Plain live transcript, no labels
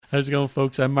How's it going,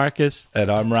 folks? I'm Marcus.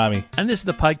 And I'm Rami. And this is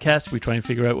the podcast. We try and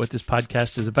figure out what this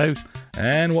podcast is about.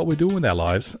 And what we're doing with our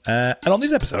lives. And on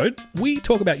this episode, we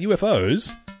talk about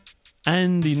UFOs.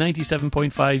 And the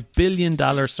 $97.5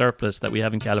 billion surplus that we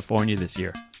have in California this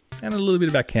year. And a little bit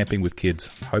about camping with kids.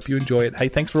 Hope you enjoy it. Hey,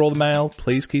 thanks for all the mail.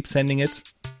 Please keep sending it.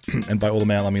 And by all the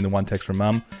mail, I mean the one text from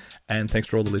Mum. And thanks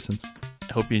for all the listens.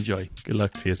 I hope you enjoy. Good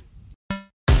luck. Cheers.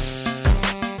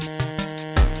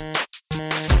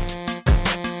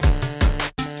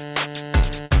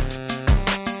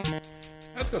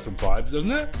 That's got some vibes,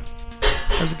 doesn't it?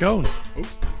 How's it going? Oops.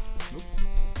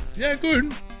 Yeah,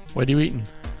 good. What are you eating?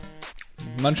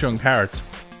 Munching on carrots.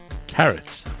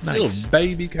 Carrots. Nice. Little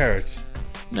baby carrots.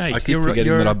 Nice. I keep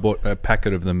forgetting that I bought a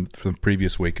packet of them from the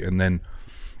previous week, and then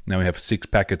now we have 6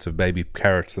 packets of baby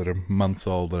carrots that are months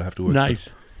old that I have to work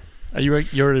Nice. Are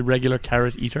you're a regular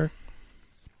carrot eater?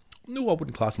 No, I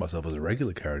wouldn't class myself as a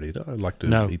regular carrot eater. I like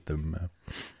to eat them.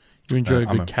 You enjoy a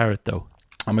good carrot, though.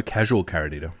 I'm a casual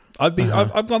carrot eater.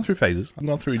 I've gone through phases. I've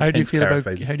gone through intense carrot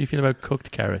phases. How do you feel about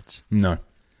cooked carrots? No,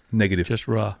 negative. Just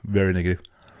raw. Very negative.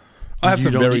 I have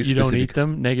some very specific. You don't eat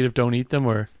them. Negative. Don't eat them,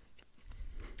 or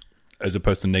as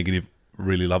opposed to negative.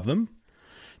 Really love them.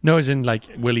 No, as in like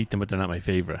we'll eat them, but they're not my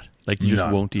favorite. Like you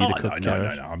just won't eat a cooked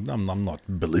carrot. No. I'm not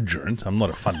belligerent. I'm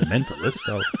not a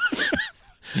fundamentalist.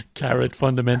 Carrot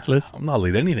fundamentalist. I'm not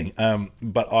eat anything.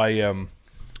 But I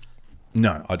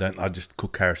no, I don't. I just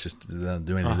cook carrots. Just don't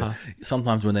do anything.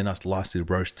 Sometimes when they're nicely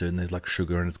roasted and there's like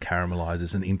sugar and it's caramelized,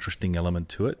 there's an interesting element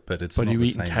to it. But it's. But not you the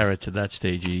eating same carrots at that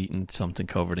stage? You eating something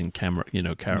covered in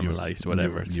caramelized,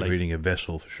 whatever. You're like eating a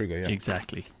vessel for sugar. Yeah,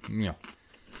 exactly. Yeah.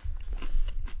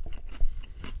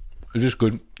 Is this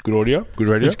good? Good audio? Good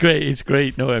radio? It's great. It's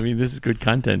great. No, I mean this is good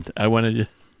content. I want to. This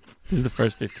is the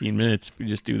first 15 minutes. We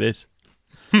just do this.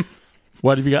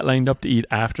 What have you got lined up to eat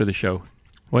after the show?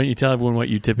 Why don't you tell everyone what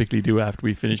you typically do after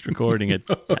we finished recording at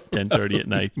 10:30 at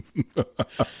night?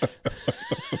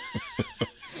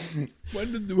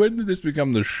 When did this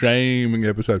become the shaming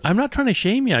episode? I'm not trying to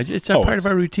shame you. It's a part of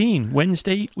our routine.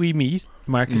 Wednesday we meet.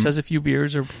 Marcus has a few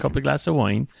beers or a couple of glasses of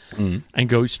wine and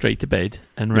goes straight to bed.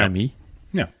 And Rami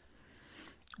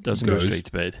doesn't go straight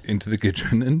to bed. Into the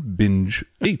kitchen and binge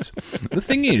eats. The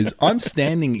thing is, I'm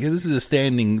standing because this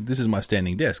is my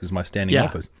standing desk. This is my standing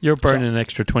office. You're burning an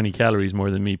extra 20 calories more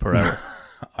than me per hour.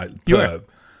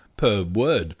 Per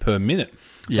word, per minute.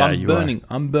 So yeah,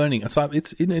 I'm burning. So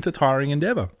it's a tiring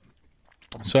endeavor.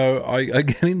 So I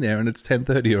get in there and it's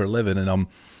 10:30 or 11 and I'm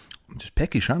just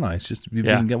peckish, aren't I? It's just we've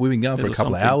been going for a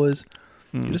couple of hours.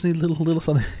 You just need a little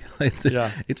something.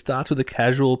 It starts with a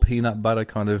casual peanut butter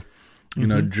kind of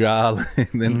jar,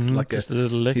 and then it's like just a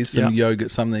little lick. Here's some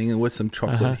yogurt, something, and what's some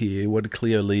chocolate here? What did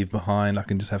Cleo leave behind? I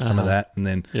can just have some of that, and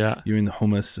then you're in the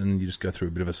hummus, and you just go through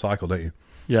a bit of a cycle, don't you?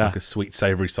 Yeah, like a sweet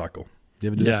savoury cycle. You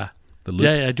ever do that? The loop?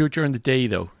 Yeah, I do it during the day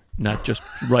though, not just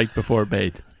right before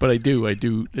bed. But I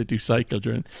do cycle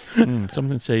during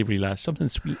something savoury something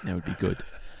sweet now would be good.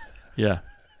 Yeah,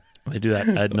 I do that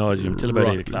ad nauseum till about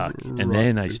 8 o'clock, and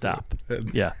then I stop.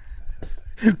 Yeah,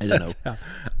 I don't know.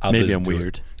 Maybe I'm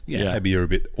weird. Yeah, maybe you're a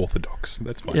bit orthodox.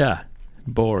 That's fine. Yeah,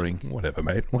 boring. Whatever,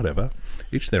 mate. Whatever.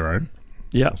 Each their own.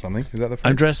 Yeah, or something. Is that the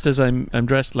phrase? I'm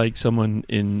dressed like someone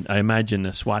in. I imagine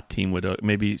a SWAT team with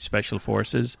maybe special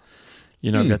forces.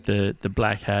 Got the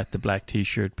black hat, the black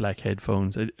T-shirt, black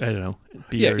headphones. I don't know.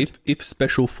 Beard. Yeah, if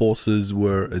special forces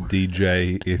were a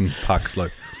DJ in Park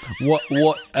Slope,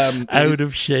 what out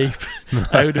of shape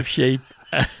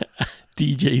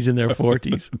DJs in their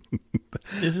 40s.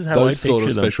 This is how those I picture sort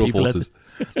of them. special forces.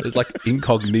 There's like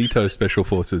incognito special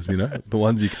forces, the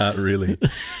ones you can't really,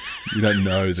 you don't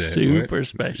know. They're super right?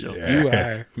 special.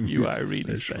 Yeah. You are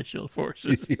really special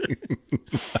forces.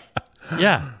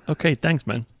 Yeah. Okay. Thanks,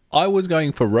 man. I was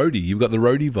going for roadie. You've got the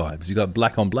roadie vibes. You got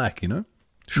black on black.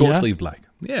 Short sleeve black.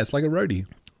 Yeah, it's like a roadie.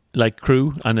 Like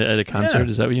crew at a concert.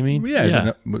 Is that what you mean? Yeah.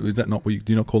 Is that not what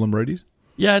do you not call them roadies?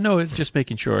 Yeah, no, just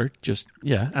making sure.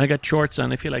 And I got shorts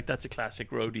on. I feel like that's a classic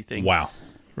roadie thing. Wow.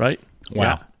 Right?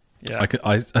 Wow. Yeah.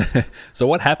 So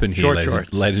what happened here,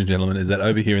 shorts. ladies and gentlemen, is that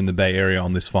over here in the Bay Area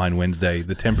on this fine Wednesday,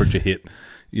 the temperature hit,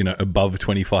 above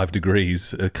 25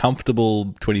 degrees, a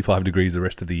comfortable 25 degrees the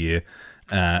rest of the year,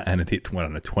 and it hit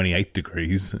 28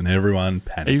 degrees, and everyone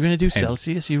panicked. Are you going to do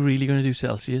Celsius? Are you really going to do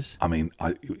Celsius? I mean,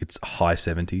 it's high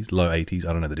 70s, low 80s.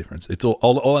 I don't know the difference. It's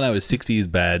all I know is 60 is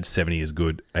bad, 70 is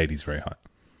good, 80 is very high.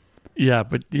 Yeah,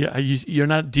 but you're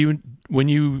not. Do you when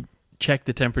you check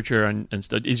the temperature and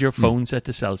stuff? Is your phone set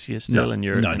to Celsius still? No, and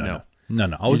you're no.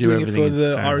 I was doing it for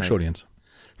the Irish audience.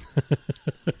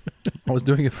 I was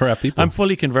doing it for our people. I'm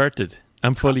fully converted.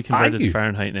 I'm fully converted to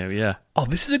Fahrenheit now, yeah. Oh,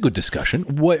 this is a good discussion.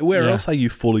 Where else are you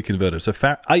fully converted? So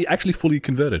are you actually fully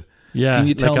converted? Yeah. Can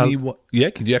you tell me what? Yeah,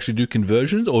 can you actually do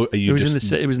conversions, or are you it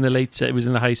was in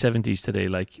the high 70s today,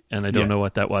 like, and I don't know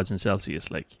what that was in Celsius,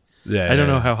 like. I don't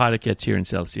know how hot it gets here in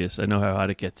Celsius. I know how hot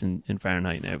it gets in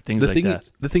Fahrenheit now. Things like that.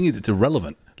 The thing is, it's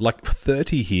irrelevant. Like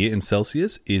 30 here in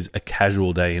Celsius is a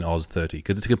casual day in Oz 30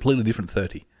 because it's a completely different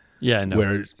 30. Yeah, no.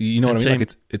 Where you know what I mean? Like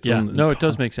it's it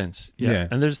does make sense. Yeah.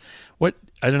 And there's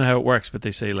I don't know how it works, but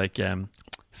they say like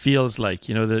feels like,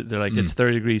 you know, they're like it's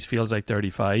 30 degrees, feels like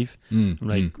 35. I'm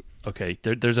like, okay,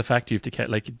 there's a factor you have to catch.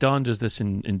 Like Dawn does this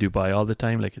in Dubai all the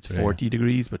time. Like it's 40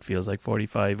 degrees, but feels like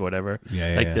 45, whatever.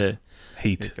 The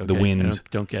heat, the wind. I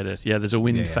don't get it. Yeah, there's a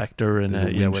wind factor and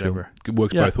whatever. It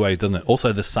works both ways, doesn't it?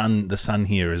 Also, the sun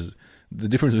here is the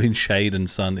difference between shade and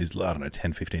sun is, I don't know,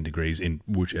 10, 15 degrees in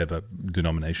whichever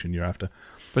denomination you're after.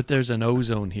 But there's an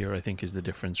ozone here, I think, is the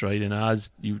difference, right? In Oz,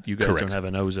 you guys don't have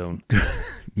an ozone.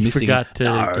 Missing. Forgot to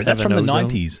have that's from an the ozone.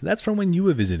 90s. That's from when you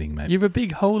were visiting, mate. You have a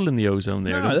big hole in the ozone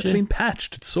there, don't that's you? been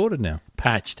patched. It's sorted now.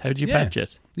 Patched? How did you patch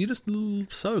it? You just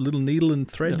little needle and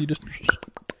thread. You just...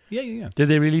 Yeah. Did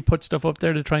they really put stuff up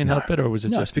there to try and help it, or was it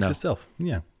just... No, it fixed itself.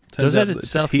 Yeah. Does it? It's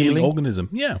self-healing? Healing organism.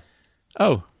 Yeah.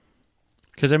 Oh.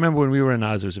 Because I remember when we were in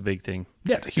Oz, it was a big thing.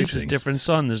 Yeah, it's a huge thing. This is different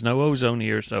sun. There's no ozone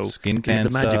here, so skin cancer,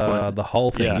 the magic one. The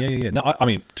whole thing. Yeah. No, I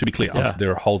mean, to be clear,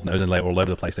 there are holes in the ozone layer all over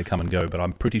the place. They come and go, but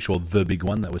I'm pretty sure the big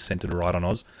one that was centered right on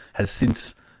Oz has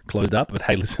since closed up. But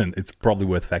hey, listen, it's probably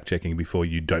worth fact checking before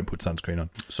you don't put sunscreen on.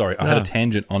 Sorry, I had a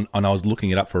tangent on, and I was looking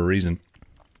it up for a reason.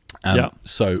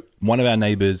 So one of our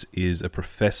neighbors is a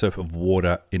professor of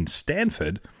water in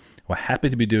Stanford. We're happy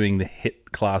to be doing the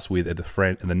HIT class with at the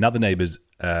front and another neighbor's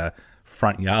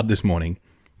front yard this morning.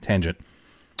 Tangent.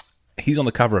 He's on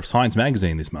the cover of Science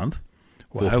magazine this month.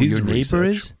 Wow, his your neighbor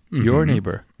is? Your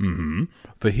neighbor? Mm-hmm.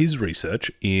 For his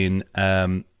research in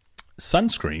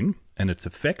sunscreen and its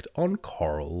effect on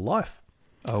coral life.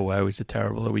 Oh, wow, is it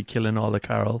terrible? Are we killing all the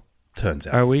coral? Turns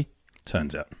out. Are we?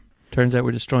 Turns out. Turns out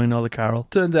we're destroying all the coral.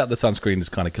 Turns out the sunscreen is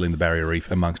kind of killing the barrier reef,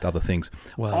 amongst other things.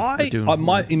 Well,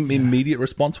 my immediate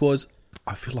response was,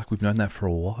 I feel like we've known that for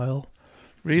a while.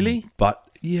 Really? But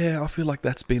yeah, I feel like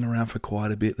that's been around for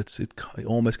quite a bit. It's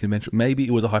almost conventional. Maybe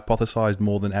it was a hypothesized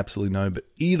more than absolutely known. But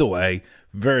either way,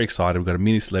 very excited. We've got a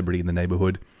mini celebrity in the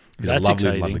neighborhood. He's that's a lovely,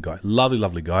 exciting. lovely guy.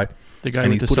 Lovely guy. The guy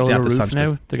with the solar roof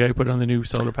now? The guy who put on the new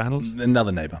solar panels?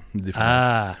 Another neighbor.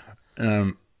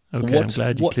 Okay, I'm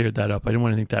glad you cleared that up. I didn't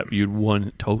want to think that you'd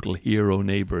one total hero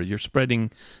neighbor. You're spreading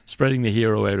the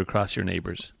hero out across your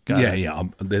neighbors.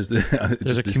 There's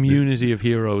a community of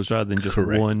heroes rather than just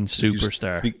one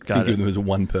superstar. Think of them as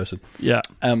one person. Yeah.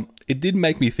 It did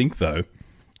make me think, though,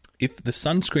 if the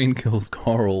sunscreen kills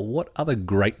coral, what other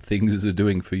great things is it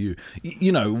doing for you?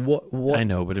 You know, what? I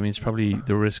know, but I mean, it's probably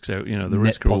the risks out, the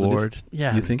risk reward.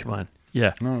 Yeah. You think? Come on.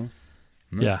 Yeah. No.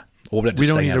 Yeah. Or we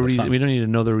don't need a reason. We don't need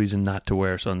another reason not to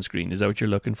wear sunscreen. Is that what you're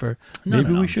looking for?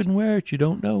 Maybe we shouldn't wear it. You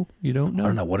don't know. I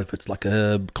don't know. What if it's like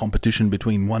a competition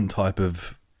between one type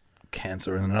of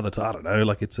cancer and another type? I don't know.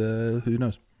 Like it's who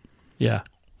knows? Yeah.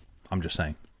 I'm just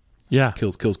saying. Yeah.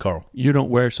 Kills coral. You don't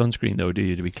wear sunscreen though, do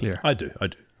you? To be clear. I do.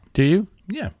 Do you?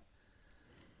 Yeah.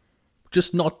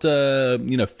 Just not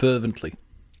fervently.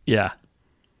 Yeah.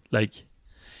 Like.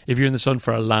 If you're in the sun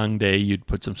for a long day, you'd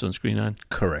put some sunscreen on.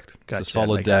 Correct. Gotcha. It's a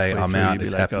solid day. I'm out.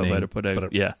 It's happening. Better put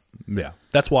out. Yeah.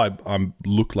 That's why I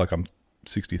look like I'm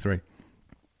 63.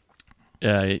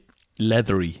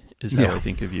 Leathery is how I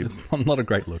think of you. It's not a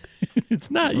great look.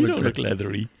 It's not. You don't look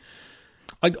leathery.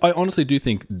 I honestly do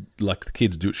think, like the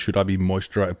kids do, should I be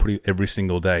moisturizing, putting it every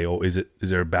single day, or is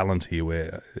there a balance here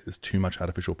where there's too much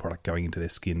artificial product going into their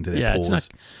skin, to their pores? It's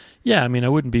not. Yeah, I mean, I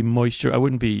wouldn't be moisture. I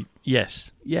wouldn't be. Yes,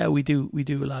 yeah, we do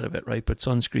a lot of it, right? But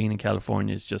sunscreen in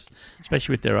California is just,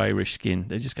 especially with their Irish skin,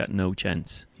 they just got no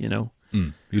chance. You're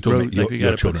talking about we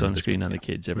your got to put children. sunscreen on the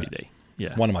kids every day.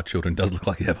 Yeah, one of my children does look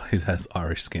like he has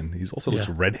Irish skin. He also looks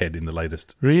redhead in the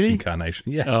latest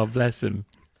incarnation. Yeah, oh bless him,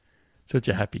 such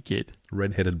a happy kid.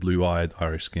 Redheaded, blue-eyed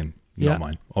Irish skin. Not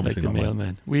mine. Obviously like the not mailman.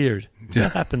 mine. Weird.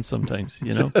 That happens sometimes,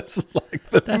 Just like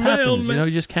the that happens. You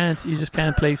just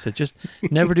can't place it. Just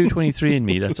never do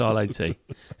 23andMe. That's all I'd say.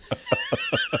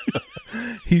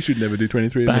 He should never do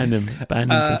 23andMe. Ban him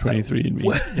from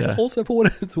 23andMe. Yeah. Also, for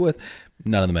what it's worth,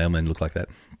 none of the mailmen look like that.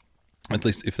 At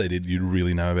least if they did, you'd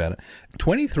really know about it.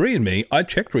 23andMe, I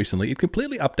checked recently. It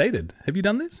completely updated. Have you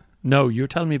done this? No, you were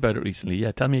telling me about it recently.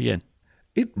 Yeah, tell me again.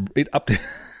 It updated.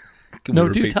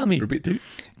 Tell me.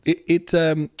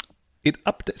 It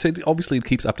updates. So obviously it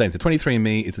keeps updating. So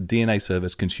 23andMe, it's a DNA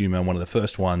service consumer, one of the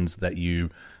first ones that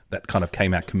kind of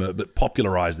came out, but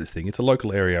popularized this thing. It's a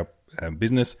local area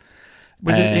business.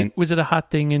 Was it a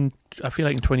hot thing in, I feel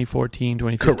like in 2014,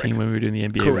 2015 Correct. when we were doing the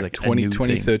NBA? Correct. It was like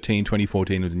 2013,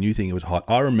 2014 was a new thing. It was hot.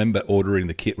 I remember ordering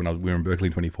the kit when we were in Berkeley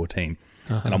in 2014.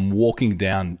 And I'm walking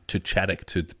down to Chaddock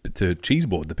to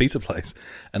Cheeseboard, the pizza place,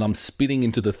 and I'm spitting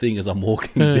into the thing as I'm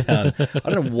walking down. I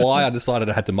don't know why I decided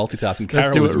I had to multitask. And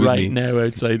Cara was with right me. now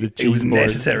outside the Cheeseboard. It was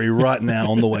necessary right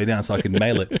now on the way down so I could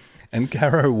mail it. And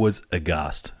Cara was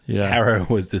aghast. Yeah. Cara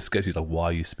was disgusted. She's like, "Why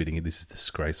are you spitting it? This is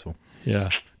disgraceful."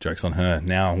 Yeah. Joke's on her.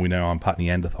 Now we know I'm part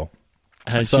Neanderthal.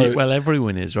 Well,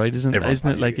 everyone is, right? Isn't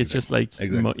it? Like it's just like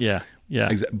exactly. yeah.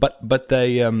 Exactly. But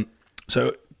they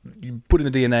so you put in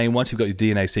the DNA. Once you've got your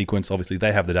DNA sequence, obviously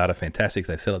they have the data. Fantastic.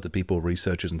 They sell it to people,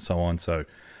 researchers, and so on. So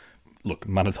look,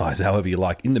 monetize however you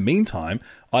like. In the meantime,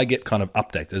 I get kind of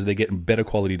updates as they get better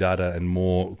quality data and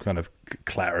more kind of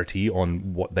clarity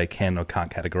on what they can or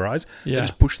can't categorize. Yeah. They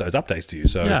just push those updates to you.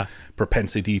 So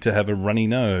propensity to have a runny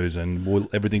nose and will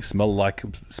everything smell like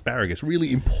asparagus.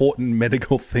 Really important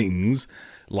medical things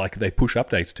like they push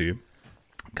updates to you.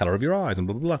 Color of your eyes and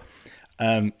blah, blah, blah.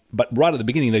 But right at the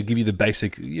beginning, they give you the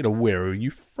basic, where are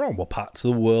you from? What parts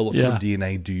of the world? What sort of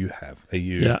DNA do you have? Are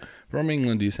you from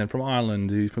England? Do you send from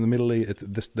Ireland? Are you from the Middle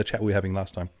East? The chat we were having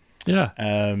last time. Yeah.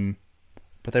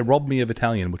 But they robbed me of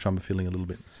Italian, which I'm feeling a little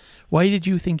bit. Why did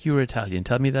you think you were Italian?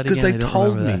 Tell me that again. Because they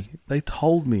told me. They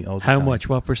told me I was How Italian. much?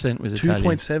 What percent was Italian?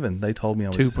 2.7. They told me I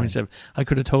was 2.7. I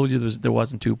could have told you there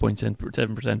wasn't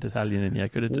 2.7% Italian in you. I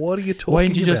could have. What are you talking about? Why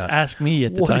didn't you just ask me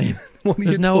at the time?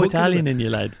 There's no Italian in you,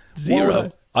 lad.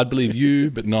 Zero. I'd believe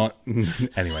you, but not.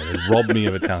 Anyway, they robbed me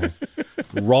of Italian.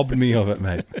 Robbed me of it,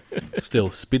 mate.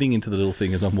 Still spitting into the little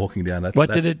thing as I'm walking down. What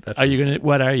are you gonna?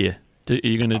 What are you? Are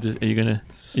you gonna?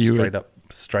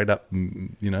 Straight up,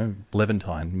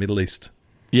 Levantine, Middle East.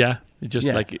 Yeah, just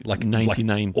like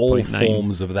 99. All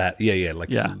forms of that. Yeah,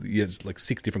 it's like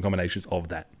 6 different combinations of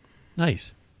that.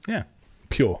 Nice. Yeah,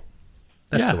 pure.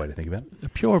 That's the way to think about it. A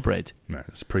purebred. No,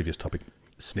 that's a previous topic.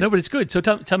 No, but it's good. So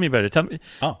tell me about it. Tell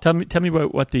me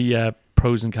about what the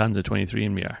pros and cons of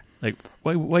 23andMe are. Like,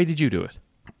 why did you do it?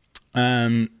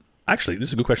 Actually, this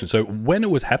is a good question. So when it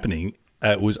was happening,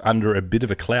 it was under a bit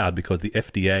of a cloud because the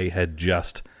FDA had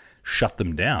just shut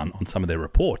them down on some of their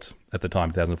reports at the time,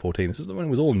 2014. This is when it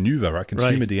was all NUVA, right?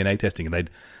 Consumer DNA testing, and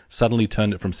they'd suddenly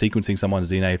turned it from sequencing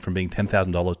someone's DNA from being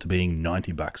 $10,000 to being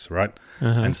 $90, right?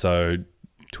 And so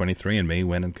 23andMe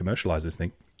went and commercialized this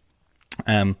thing.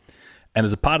 And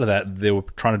as a part of that, they were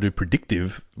trying to do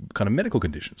predictive kind of medical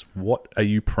conditions. What are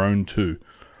you prone to?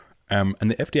 And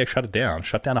the FDA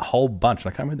shut down a whole bunch.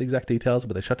 And I can't remember the exact details,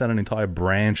 but they shut down an entire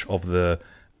branch of the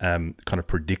kind of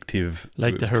predictive,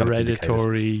 like the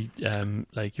hereditary,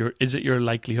 is it your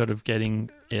likelihood of getting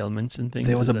ailments and things?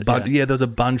 There was there was a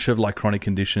bunch of like chronic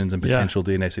conditions and potential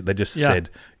DNA. They just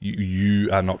said you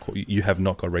have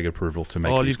not got regular approval to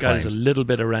make. All you've got is a little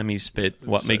bit of Remy's spit.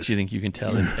 What makes you think you can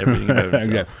tell everything about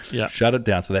yourself? Yeah, shut it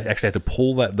down. So they actually had to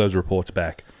pull those reports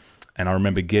back. And I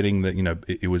remember getting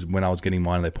it was when I was getting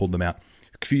mine. They pulled them out.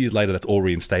 A few years later, that's all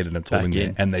reinstated and it's all in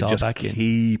there. And they just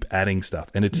keep adding stuff.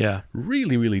 And it's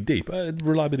really, really deep.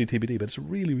 Reliability TBD, but it's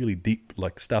really, really deep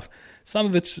like stuff. Some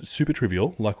of it's super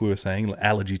trivial, like we were saying, like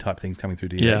allergy type things coming through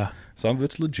DNA. Yeah. Some of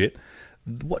it's legit.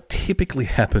 What typically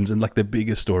happens, and like the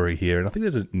biggest story here, and I think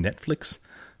there's a Netflix,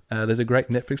 there's a great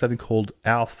Netflix, I think, called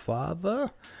Our Father,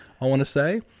 I want to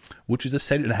say, which is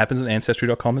it happens on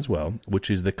Ancestry.com as well, which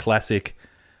is the classic,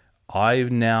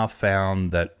 I've now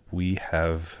found that we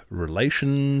have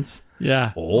relations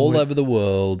all over the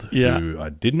world who I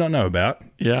did not know about,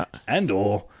 and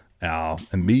or our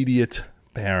immediate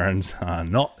parents are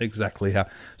not exactly how.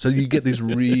 So you get these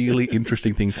really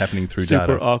interesting things happening through data.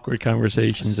 Super awkward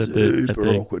conversations at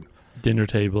the dinner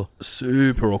table.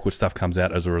 Super awkward stuff comes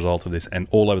out as a result of this, and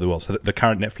all over the world. So the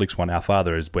current Netflix one, Our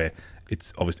Father, is where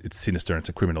it's obviously it's sinister and it's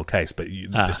a criminal case, but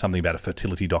there's something about a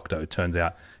fertility doctor. It turns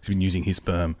out he's been using his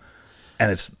sperm.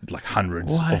 And it's like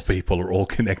hundreds of people are all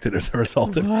connected as a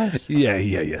result of it.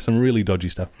 Yeah. Some really dodgy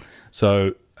stuff.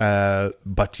 So,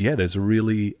 but yeah, there's a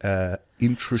really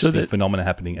interesting phenomena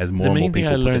happening as more and more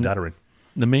people put their data in.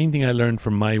 The main thing I learned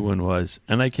from my one was,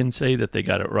 and I can say that they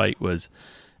got it right, was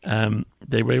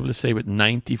they were able to say with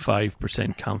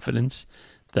 95% confidence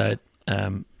that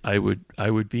I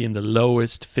would be in the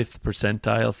lowest 5th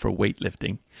percentile for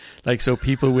weightlifting. Like, so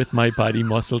people with my body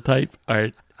muscle type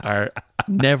are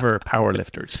never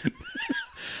powerlifters.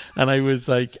 And I was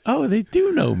like, oh, they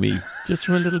do know me just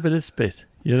from a little bit of spit,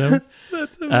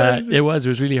 That's amazing. It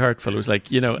was really hurtful. It was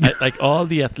like, like all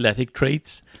the athletic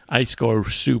traits, I score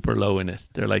super low in it.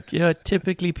 They're like,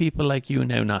 typically people like you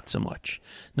now, not so much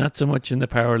in the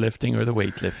powerlifting or the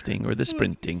weightlifting or the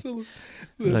sprinting.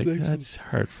 That's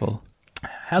hurtful.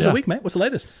 How's the week, mate? What's the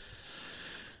latest?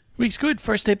 Week's good.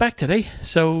 First day back today.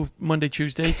 So Monday,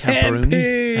 Tuesday,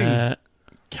 Camperoonie.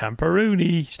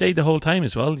 Camperoonie. Stayed the whole time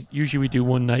as well. Usually we do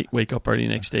one night, wake up early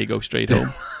next day, go straight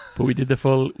home. But we did the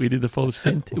full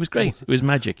stint. It was great. It was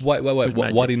magic. Wait. Why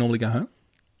do you normally go home?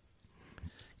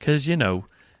 Because,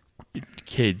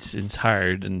 kids, it's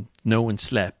hard and no one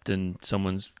slept and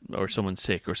someone's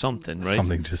sick or something, right?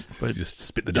 Something just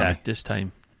spit the dummy. Yeah, this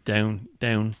time down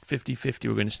 50-50.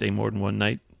 We're going to stay more than one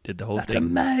night. Did the whole thing. That's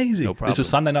amazing. No problem. This was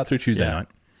Sunday night through Tuesday night.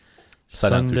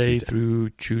 Sunday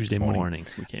through Tuesday morning.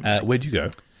 We came back. Where'd you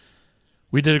go?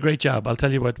 We did a great job. I'll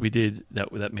tell you what we did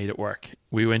that made it work.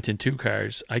 We went in 2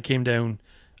 cars. I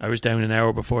was down an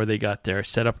hour before they got there,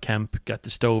 set up camp, got the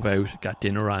stove out, got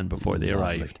dinner on before they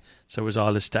arrived. So it was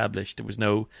all established. There was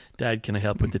no, Dad, can I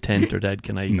help with the tent? Or Dad,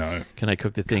 can I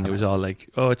cook the thing? It was all like,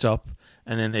 oh, it's up.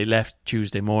 And then they left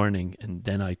Tuesday morning, and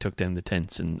then I took down the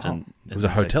tents. And it was a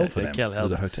hotel for them. Kel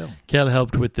helped. It was a hotel. Kel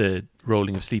helped with the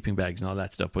rolling of sleeping bags and all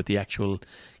that stuff, but the actual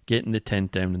getting the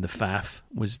tent down and the faff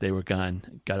they were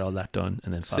gone. Got all that done,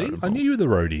 and then followed them I home. knew you were the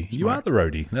roadie. Smart. You are the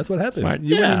roadie. That's what happened. Smart.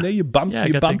 You went in there, you bumped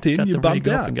in, you bumped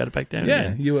out, and got it back down. Yeah,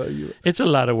 again. you were. It's a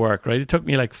lot of work, right? It took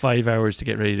me like 5 hours to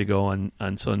get ready to go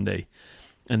on Sunday,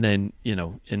 and then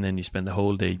you spend the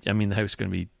whole day. I mean, the house is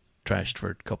going to be trashed for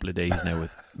a couple of days now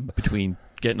with between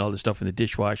getting all the stuff in the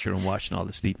dishwasher and washing all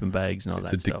the sleeping bags and all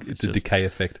that stuff. It's a decay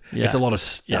effect. Yeah. It's a lot of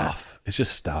stuff. Yeah. It's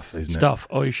just stuff, isn't it? Stuff.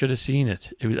 Oh, you should have seen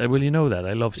it. Well, you know that.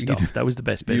 I love stuff. That was the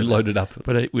best bit. You loaded up.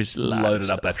 But it was loaded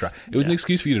up that truck. It was an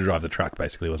excuse for you to drive the truck,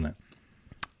 basically, wasn't it?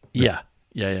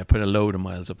 Yeah. Put a load of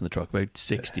miles up in the truck, about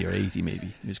 60 or 80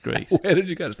 maybe. It was great. Where did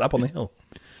you go? Just up on the hill?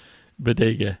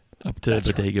 Bodega. Up to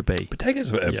Bodega Bay.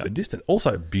 Bodega's a distance.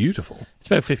 Also beautiful. It's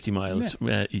about 50 miles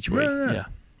each way. Yeah.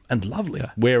 And lovely.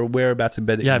 Yeah. Whereabouts in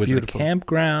Bodega? Yeah, was beautiful. it a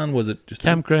campground? Was it just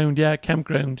campground?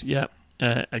 Campground. Yeah.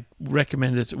 I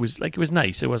recommend it. It was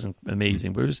nice. It wasn't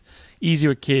amazing, but it was easy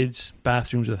with kids.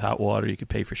 Bathrooms with hot water. You could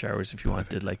pay for showers if you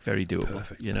wanted. Like very doable.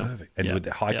 Perfect. Perfect. And with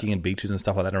the hiking and beaches and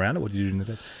stuff like that around it, what did you do in the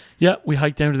days? Yeah, we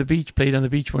hiked down to the beach, played on the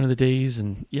beach one of the days,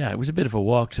 and it was a bit of a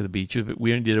walk to the beach.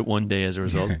 We only did it one day as a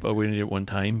result, but we only did it one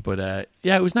time. But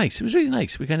it was nice. It was really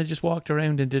nice. We kind of just walked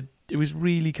around and did. It was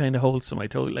really kind of wholesome. I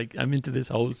told I'm into this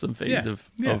wholesome phase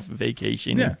of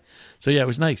vacation. Yeah. So it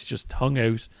was nice. Just hung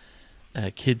out.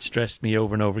 Kids stressed me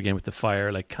over and over again with the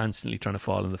fire, like constantly trying to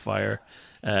fall in the fire.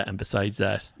 And besides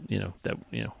that, it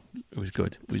was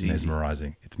good. It was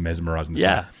mesmerizing. It's mesmerizing.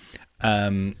 Yeah.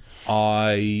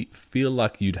 I feel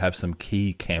like you'd have some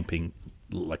key camping,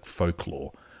 like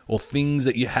folklore or things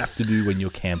that you have to do when you're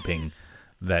camping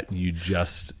that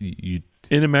you.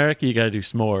 In America, you got to do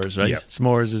s'mores, right? Yep.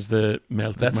 S'mores is the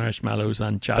melted marshmallows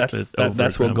and chocolate.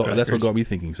 That's what got me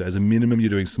thinking. So as a minimum, you're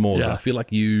doing s'mores. Yeah. But I feel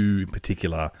like you, in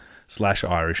particular,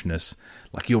 /Irishness,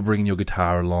 like you're bringing your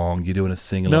guitar along, you're doing a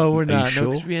sing-along. No, we're not. Sure?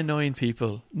 No, because we annoying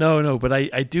people. No, but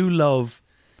I do love.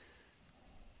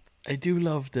 I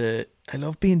love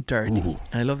being dirty. Ooh.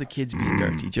 I love the kids being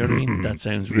dirty. Do you know what I mean? That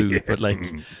sounds rude, but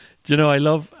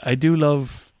I do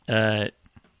love the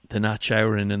not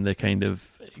showering and the kind of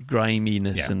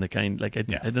griminess and the kind I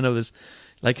don't know. There's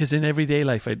because in everyday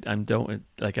life I'm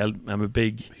a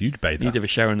big huge bather. Need to have a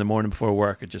shower in the morning before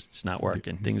work. It's not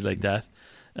working. Things like that.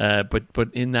 But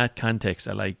in that context,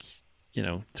 I like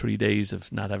 3 days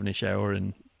of not having a shower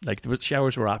and the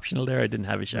showers were optional there. I didn't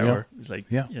have a shower. It was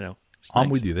I'm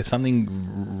nice. with you. There's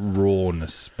something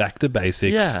rawness, back to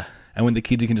basics. Yeah. And when the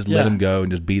kids, you can just let them go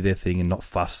and just be their thing and not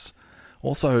fuss.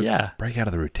 Also, break out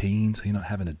of the routine so you're not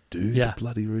having to do the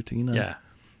bloody routine.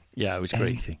 Yeah, it was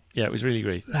great. Anything. Yeah, it was really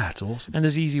great. That's awesome. And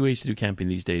there's easy ways to do camping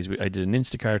these days. I did an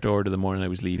Instacart order the morning I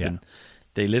was leaving. Yeah.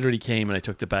 They literally came and I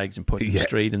took the bags and put them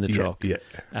straight in the truck.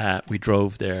 Yeah. We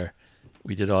drove there.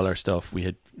 We did all our stuff. We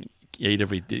ate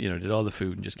did all the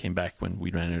food and just came back when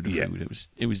we ran out of food.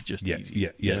 It was just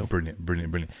easy. Yeah.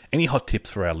 Brilliant. Any hot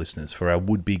tips for our listeners, for our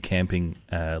would-be camping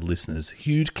listeners,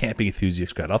 huge camping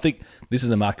enthusiast crowd? I think this is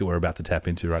the market we're about to tap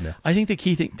into right now. I think the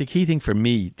key thing for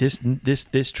me,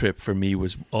 this trip for me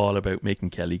was all about making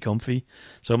Kelly comfy.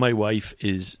 So my wife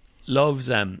loves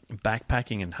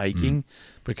backpacking and hiking,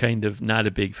 but kind of not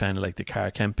a big fan of the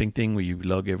car camping thing where you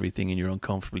lug everything and you're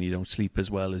uncomfortable and you don't sleep as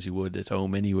well as you would at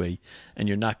home anyway, and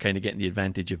you're not kind of getting the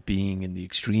advantage of being in the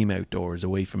extreme outdoors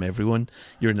away from everyone.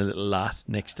 You're in a little lot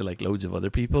next to loads of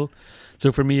other people.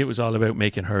 So for me it was all about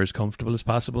making her as comfortable as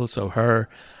possible. So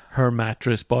her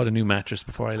mattress, bought a new mattress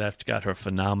before I left, got her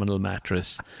phenomenal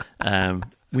mattress.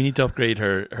 We need to upgrade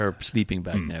her sleeping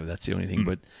bag now. That's the only thing.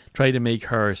 But try to make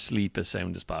her sleep as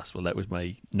sound as possible. That was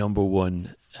my number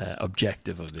one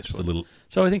objective of this Just one. a little.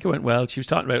 So I think it went well. She was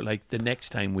talking about like the next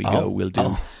time we go, we'll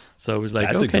do. So it was like,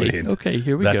 That's a good okay, hint. okay,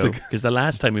 here we go. Because the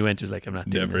last time we went, she was like, I'm not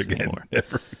doing Never this again. anymore.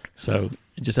 Never. So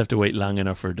you just have to wait long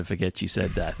enough for her to forget she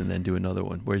said that and then do another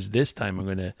one. Whereas this time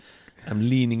I'm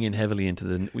leaning in heavily into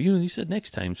the. You said next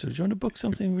time, so do you want to book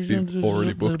something? You've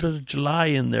already booked. There's July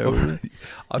in there.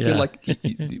 I feel like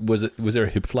was there a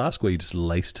hip flask where you just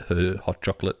laced her hot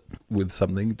chocolate with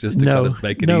something just to kind of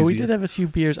make it easier? No, we did have a few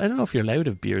beers. I don't know if you're allowed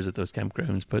to have beers at those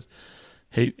campgrounds, but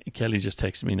hey, Kelly just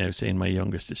texted me now saying my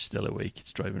youngest is still awake.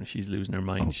 It's driving her. She's losing her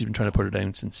mind. She's been trying to put her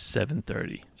down since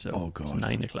 7:30, so it's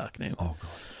 9 o'clock now. Oh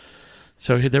God.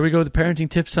 So there we go. The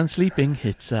parenting tips on sleeping.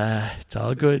 It's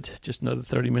all good. Just another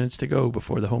 30 minutes to go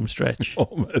before the home stretch.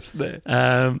 Almost there.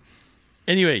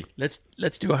 Anyway, let's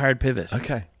do a hard pivot.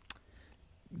 Okay.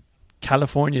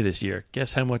 California this year.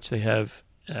 Guess how much they have?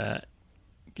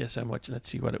 Guess how much? Let's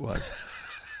see what it was.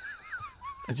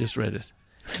 I just read it.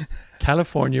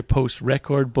 California posts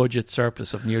record budget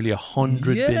surplus of nearly $100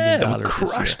 billion. We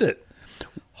crushed it.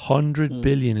 $100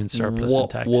 billion in surplus in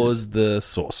taxes. What was the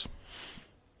source?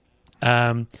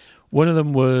 One of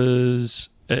them was,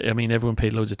 everyone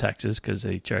paid loads of taxes because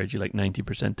they charge you like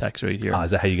 90% tax rate here.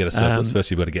 Is that how you get a surplus? First,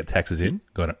 you've got to get taxes in.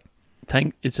 Got it.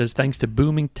 It says, thanks to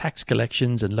booming tax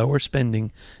collections and lower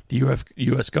spending, the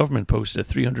U.S. government posted a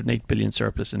 $308 billion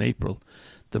surplus in April,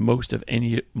 the most of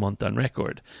any month on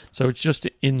record. So it's just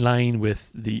in line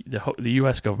with the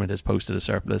U.S. government has posted a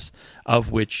surplus,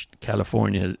 of which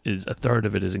California is a third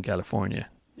of it is in California.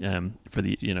 It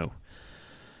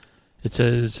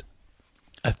says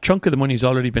a chunk of the money has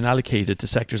already been allocated to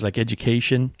sectors like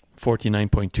education,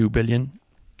 $49.2 billion.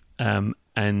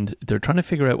 And they're trying to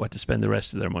figure out what to spend the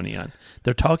rest of their money on.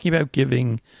 They're talking about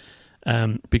giving,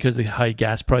 because of the high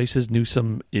gas prices,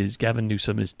 Gavin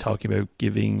Newsom is talking about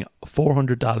giving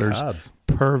 $400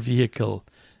 per vehicle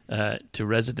to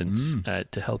residents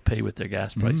to help pay with their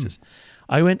gas prices.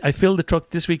 I filled the truck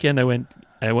this weekend.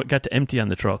 I got to empty on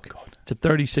the truck. God. It's a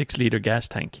 36-litre gas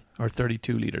tank, or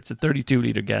 32-litre. It's a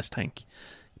 32-litre gas tank.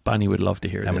 Bonnie would love to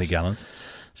hear this. How many gallons?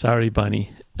 Sorry,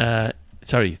 Bonnie.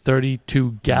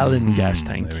 32-gallon gas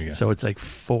tank. So it's like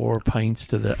 4 pints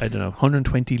to the,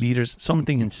 120 litres,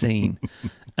 something insane.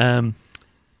 And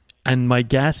my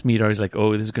gas meter, I was like,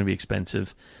 oh, this is going to be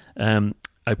expensive.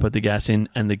 I put the gas in,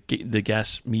 and the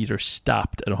gas meter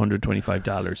stopped at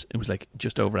 $125. It was like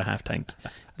just over a half tank.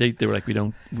 They were like, we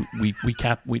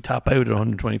top out at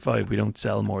 125. We don't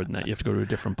sell more than that. You have to go to a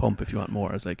different pump if you want more.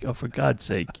 I was like, oh, for God's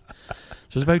sake!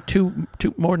 So it's about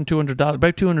more than $200,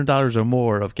 about $200 or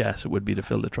more of gas it would be to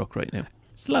fill the truck right now.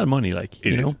 It's a lot of money, like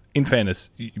you know. In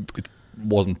fairness, it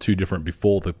wasn't too different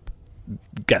before the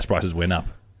gas prices went up.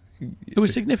 It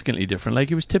was significantly different.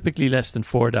 Like it was typically less than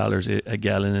 $4 a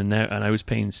gallon, and I was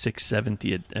paying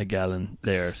 $6.70 a gallon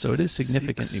there. So it is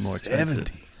significantly more expensive.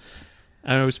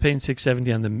 And I was paying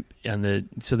 $6.70 on the.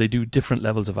 So they do different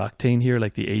levels of octane here,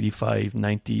 like the 85,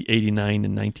 90, 89,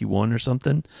 and 91 or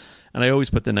something. And I always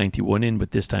put the 91 in,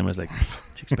 but this time I was like,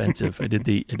 it's expensive. I did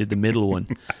the middle one,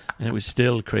 and it was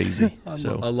still crazy. I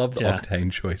love the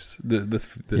octane choice. The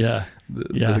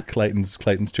Clayton's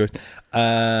choice.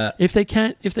 If they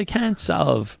can't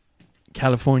solve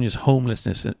California's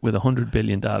homelessness with $100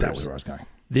 billion, that was where I was going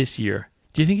this year.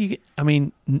 Do you think you could,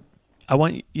 I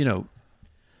want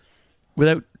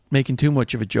without making too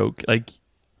much of a joke, like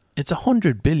it's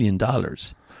 $100 billion.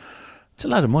 It's a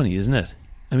lot of money, isn't it?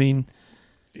 I mean,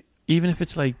 even if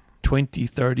it's like 20,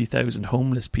 30,000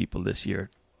 homeless people this year,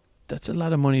 that's a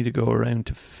lot of money to go around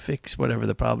to fix whatever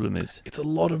the problem is. It's a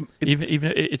lot of...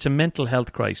 Even it's a mental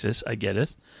health crisis, I get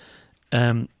it.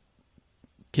 Can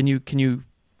you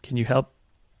help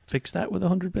fix that with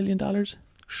 $100 billion?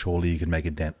 Surely you can make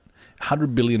a dent.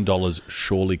 $100 billion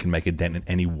surely can make a dent in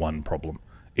any one problem.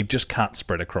 It just can't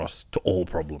spread across to all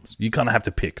problems. You kind of have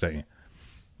to pick, don't you?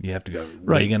 You have to go,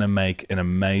 right. We're going to make an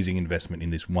amazing investment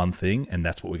in this one thing, and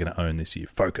that's what we're going to own this year.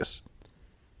 Focus.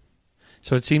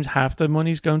 So it seems half the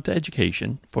money's going to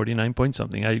education, 49 point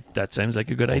something. That sounds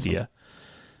like a good idea.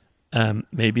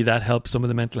 Maybe that helps some of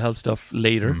the mental health stuff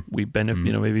later. We benefit,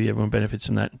 maybe everyone benefits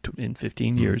from that in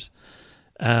 15 years.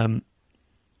 And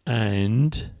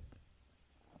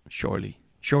surely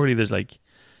there's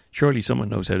surely someone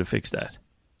knows how to fix that.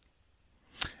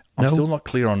 I'm still not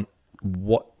clear on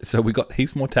what. So we got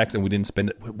heaps more tax and we didn't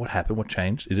spend it. What happened? What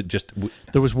changed? Is it just...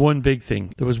 There was one big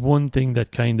thing. There was one thing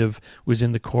that kind of was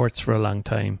in the courts for a long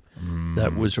time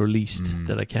that was released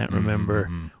that I can't remember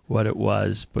what it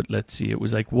was. But let's see. It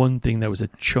was like one thing that was a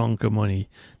chunk of money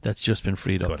that's just been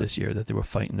freed up this year that they were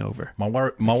fighting over. My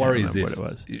worry is this. What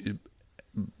it was.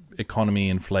 Economy,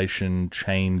 inflation,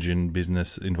 change in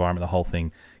business environment, the whole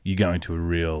thing. You go into a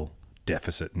real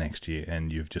deficit next year,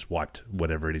 and you've just wiped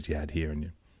whatever it is you had here,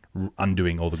 and you're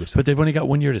undoing all the good stuff. But they've only got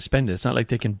 1 year to spend it. It's not like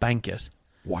they can bank it.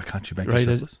 Why can't you bank the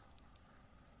surplus?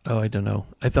 Oh, I don't know.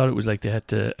 I thought it was like they had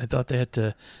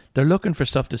to. They're looking for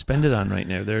stuff to spend it on right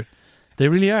now. They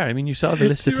really are. I mean, you saw the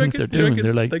list of things they're doing.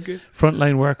 They're like,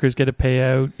 frontline workers get a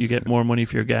payout. You get more money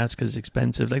for your gas because it's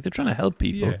expensive. Like, they're trying to help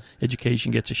people. Yeah.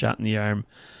 Education gets a shot in the arm.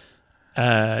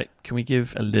 Can we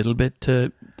give a little bit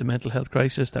to the mental health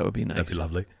crisis? That would be nice. That'd be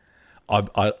lovely.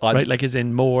 Right, like as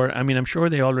in more. I mean, I'm sure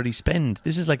they already spend.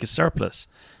 This is like a surplus.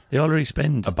 They already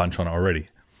spend a bunch on it already.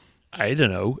 I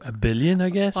don't know, $1 billion, I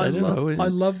guess. I don't know. I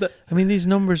love that. I mean, these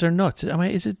numbers are nuts. I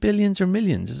mean, is it billions or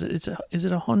millions? Is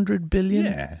it 100 billion?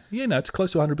 Yeah. No, it's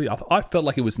close to 100 billion. I felt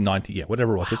like it was 90. Yeah,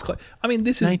 whatever it was. Wow. It's close. I mean,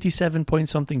 this is 97 point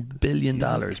something billion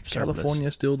dollars. California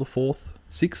is still the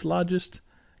sixth largest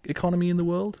economy in the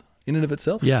world in and of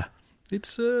itself. Yeah,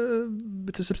 it's a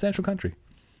substantial country.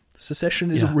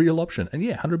 Secession is a real option, and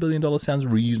 $100 billion sounds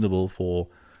reasonable for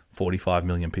 45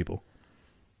 million people.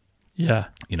 Yeah.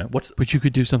 But you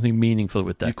could do something meaningful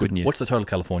with that, couldn't you? What's the total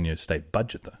California state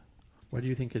budget, though? What do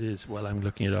you think it is? Well, I'm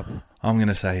looking it up. I'm going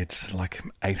to say it's like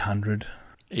 $800.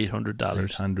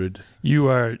 $800.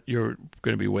 You're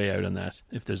going to be way out on that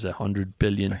if there's $100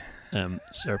 billion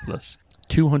surplus.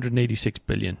 $286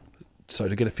 billion. So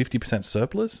to get a 50%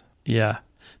 surplus? Yeah.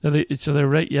 No, they're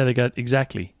right. Yeah, they got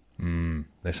exactly.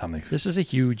 There's something. This is a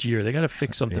huge year. They got to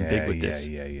fix something big with this.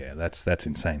 Yeah. That's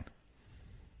insane.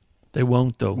 They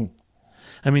won't, though. Ooh.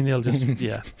 I mean, they'll just,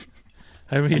 I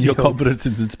really Your confidence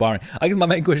is inspiring. I guess my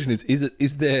main question is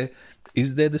there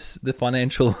the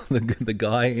financial, the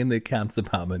guy in the accounts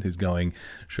department who's going,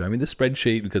 show me the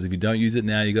spreadsheet, because if you don't use it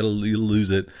now, you'll lose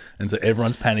it. And so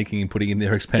everyone's panicking and putting in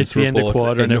their expense reports. It's the end of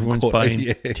quarter and everyone's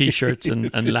buying T-shirts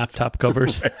and laptop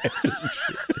covers.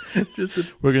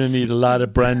 We're going to need a lot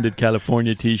of branded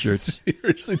California T-shirts.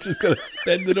 Seriously, just got to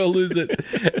spend it or lose it.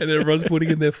 And everyone's putting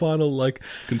in their final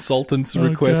consultants'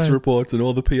 request reports, and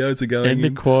all the POs are going end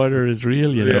of quarter is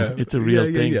real, know. It's a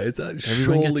real thing. Yeah.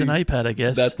 Everyone gets an iPad, I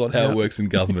guess. That's not how it works in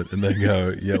government, and they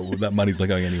go, that money's not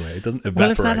going anywhere. It doesn't evaporate.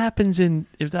 Well, if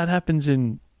that happens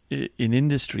in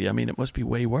industry, I mean, it must be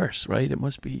way worse, right? It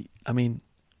must be. I mean,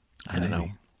 I don't know.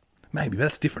 Maybe, but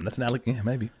that's different. That's an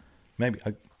maybe.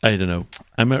 I don't know.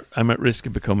 I'm at risk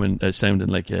of becoming sounding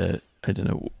like a. I don't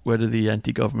know. What are the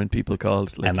anti-government people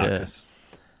called? Like anarchists.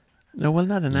 No, well,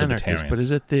 not an anarchist, but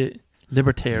is it the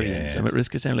libertarians? Yes. I'm at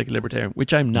risk of sounding like a libertarian,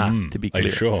 which I'm not, to be clear. Are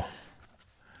you sure?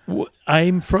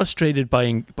 I'm frustrated by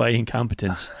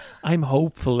incompetence. I'm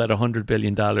hopeful that $100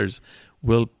 billion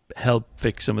will help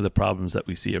fix some of the problems that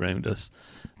we see around us.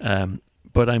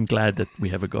 But I'm glad that we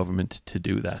have a government to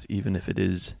do that, even if it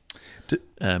is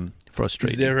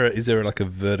frustrating. Is there like a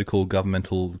vertical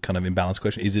governmental kind of imbalance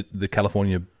question? Is it the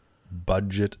California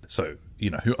budget? So,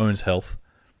 who owns health?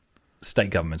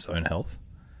 State governments own health.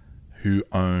 Who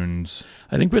owns...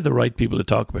 I think we're the right people to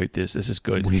talk about this. This is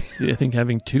good. I think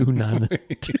having two I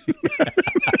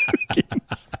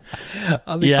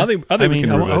think we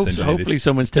can reverse engineer hopefully this.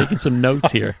 Someone's taking some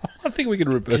notes here. I think we can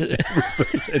reverse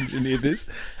engineer this.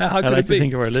 How could I like it be? to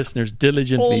think of our listeners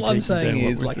diligently. All I'm saying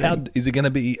is, how is it going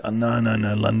to be? No,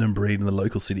 London Breed and the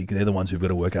local city, they're the ones who've got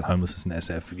to work out homelessness and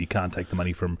SF. You can't take the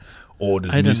money from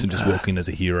orders. Newsom just walk in as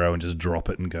a hero and just drop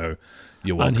it and go,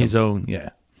 you're welcome. On his own. Yeah.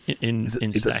 In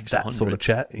stacks that sort of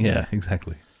chat? Yeah,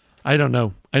 exactly. I don't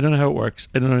know how it works.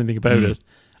 I don't know anything about it.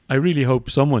 I really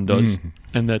hope someone does,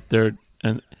 and that they're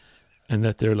and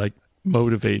that they're like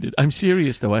motivated. I'm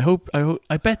serious though.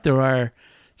 I bet there are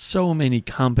so many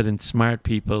competent, smart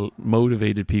people,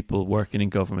 motivated people working in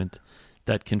government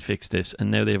that can fix this. And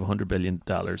now they have $100 billion.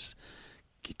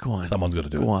 Go on. Someone's got to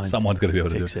do it. Someone's got to be able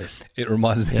to do it. It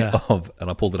reminds me of, and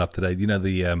I pulled it up today. Do you know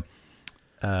the?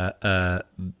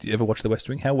 Do you ever watch The West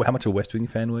Wing? How much of a West Wing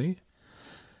fan were you?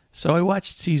 So I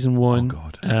watched season 1. Oh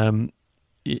God.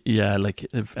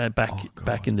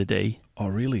 Back in the day. Oh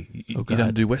really? You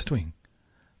don't do West Wing?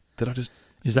 Am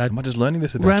I just learning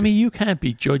this about Rami, you? you can't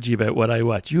be judgy about what I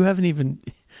watch. You haven't even...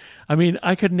 I mean,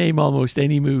 I could name almost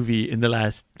any movie in the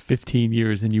last 15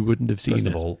 years and you wouldn't have seen it. First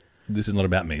of all, this is not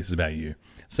about me. This is about you.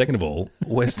 Second of all,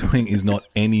 West Wing is not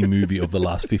any movie of the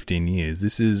last 15 years.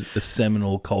 This is a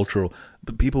seminal cultural...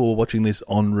 But people were watching this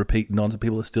on repeat.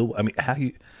 People are still... I mean, how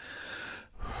you...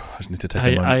 I just need to take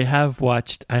a moment. I have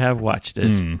watched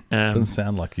it. Doesn't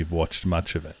sound like you've watched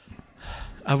much of it.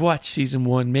 I've watched season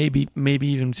 1, maybe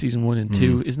even season 1 and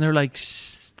 2. Isn't there like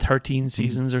 13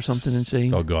 seasons or something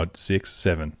insane? Oh God, 6,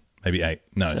 7, maybe 8.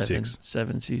 No, 6.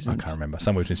 7 seasons. I can't remember.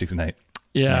 Somewhere between 6 and 8.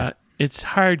 Yeah. It's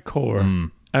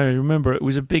hardcore. I remember it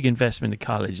was a big investment at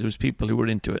college. There was people who were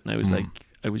into it, and I was like,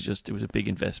 it was a big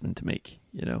investment to make.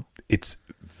 It's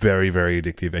very, very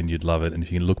addictive, and you'd love it. And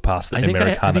if you can look past the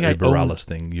Americana Uberalis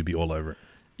thing, you'd be all over it.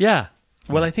 Yeah.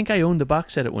 Well, I think I owned the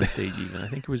box set at one stage even. I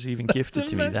think it was even gifted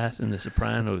to me, that and The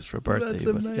Sopranos for birthday. That's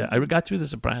but amazing. yeah, I got through The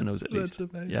Sopranos at least.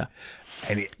 That's amazing. Yeah.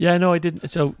 And Yeah, no, I didn't.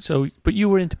 So, but you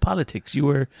were into politics. You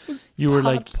were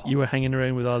hanging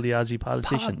around with all the Aussie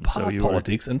politicians. Part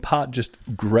politics and part just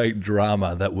great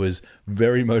drama that was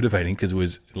very motivating because it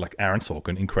was like Aaron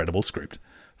Sorkin, incredible script,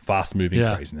 fast moving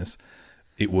craziness.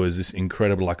 It was this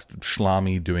incredible, like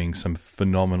Shlami doing some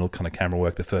phenomenal kind of camera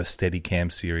work. The first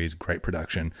Steadicam series, great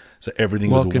production. So everything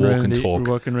was walk and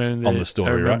talk on the story,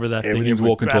 I remember right? That Everything's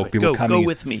walk and talk. People coming go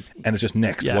with me, and it's just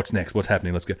next. Yeah. What's next? What's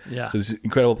happening? Let's go. Yeah. So this is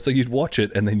incredible. So you'd watch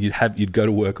it, and then you'd go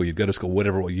to work or you'd go to school,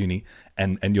 whatever, or uni,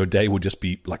 and your day would just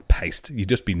be like paced. You'd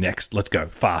just be next. Let's go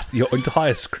fast. Your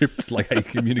entire script, like how you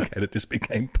communicate it, just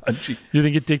became punchy. You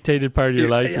think it dictated part of your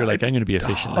life? You're like, I'm going to be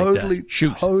efficient like that.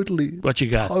 Shoot, totally. What you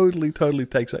got? Totally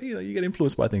takes. You get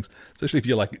influenced by things, especially if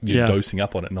you're dosing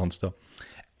up on it nonstop.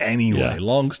 Anyway,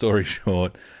 long story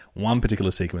short, one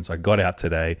particular sequence I got out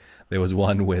today, there was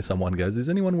one where someone goes, is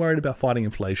anyone worried about fighting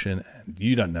inflation? And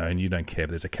you don't know and you don't care.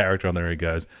 But there's a character on there who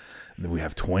goes, we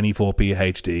have 24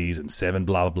 PhDs and 7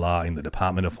 blah, blah, blah in the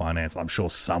Department of Finance. I'm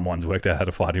sure someone's worked out how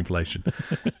to fight inflation.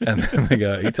 And then they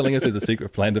go, are you telling us there's a secret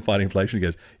plan to fight inflation? He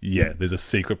goes, yeah, there's a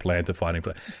secret plan to fight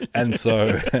inflation. And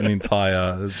so an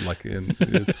entire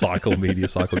media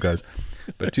cycle goes.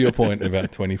 But to your point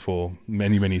about 24,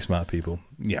 many, many smart people.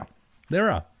 Yeah,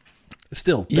 there are.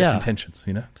 Still, best intentions,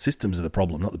 Systems are the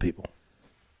problem, not the people.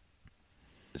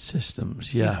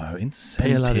 Systems, yeah.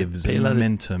 Incentives and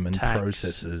momentum and tax,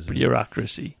 processes.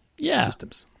 Bureaucracy. Yeah.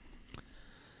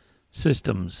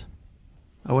 Systems.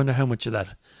 I wonder how much of that,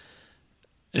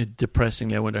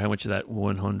 depressingly, I wonder how much of that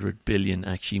 100 billion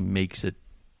actually makes it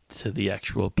to the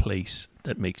actual place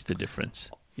that makes the difference.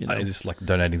 I just like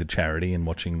donating to charity and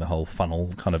watching the whole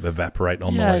funnel kind of evaporate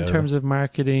on the way in over. terms of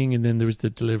marketing, and then there was the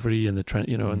delivery and the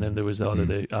and then there was all of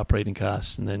the operating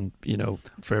costs, and then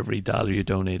for every dollar you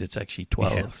donate, it's actually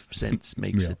 12 cents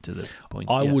makes it to the point.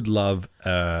 I would love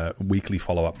a weekly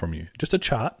follow up from you, just a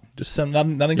chart, just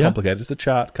nothing complicated, just a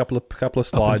chart, couple of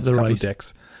slides, couple of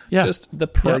decks, just the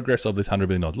progress of this $100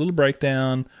 billion, a little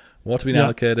breakdown, what's been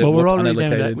allocated, well, what's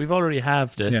unallocated. We've already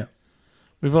halved it. Yeah.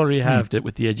 We've already halved it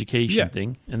with the education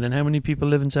thing. And then how many people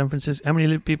live in San Francisco? How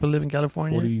many people live in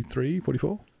California? 43,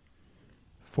 44?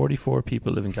 44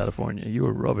 people live in California. You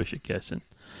were rubbish at guessing.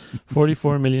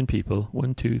 44 million people.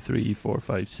 1, 2, 3, 4,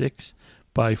 5, 6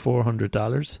 by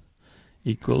 $400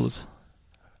 equals...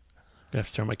 I have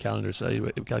to turn my calculator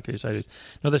sideways.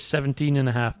 No, there's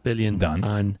 $17.5 billion done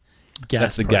on gas.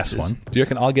 That's the prices. Gas one. Do you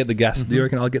reckon I'll get the gas? Do you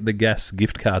reckon I'll get the gas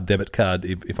gift card, debit card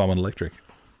if I'm on electric?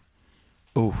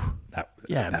 Oh,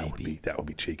 maybe. That would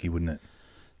be cheeky, wouldn't it?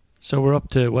 So we're up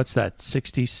to, what's that,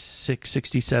 66,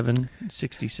 67,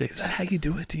 66. Is that how you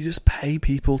do it? Do you just pay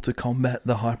people to combat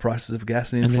the high prices of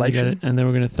gas and inflation? And then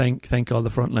we're going to thank all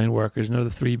the frontline workers. Another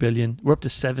 3 billion. We're up to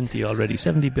 70 already.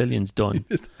 70 billion's done.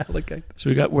 Just allocate. So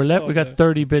we got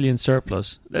 30 billion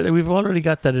surplus. We've already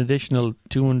got that additional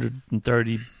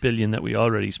 230 billion that we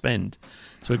already spend.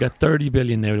 So we've got 30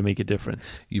 billion now to make a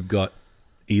difference. You've got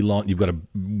Elon. You've got to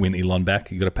win Elon back.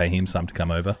 You've got to pay him some to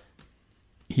come over.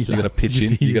 You got to pitch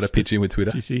in. You got to pitch in with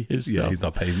Twitter. Did you see his stuff? Yeah, he's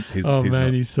not paying. He's so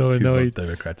annoyed. He's not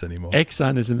Democrats anymore.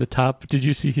 Exxon is in the top. Did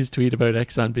you see his tweet about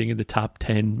Exxon being in the top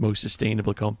 10 most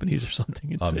sustainable companies or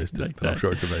something? I missed it, but I'm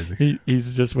sure it's amazing.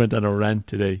 He's just went on a rant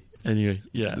today. Anyway,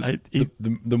 yeah.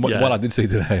 What I did see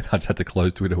today, I just had to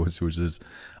close Twitter, which was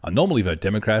I normally vote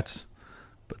Democrats,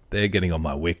 but they're getting on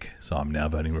my wick, so I'm now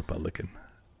voting Republican.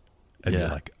 And you're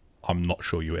like, I'm not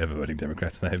sure you were ever voting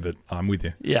Democrats, mate, but I'm with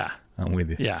you. Yeah. I'm with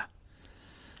you. Yeah.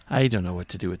 I don't know what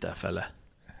to do with that fella.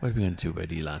 What are we going to do about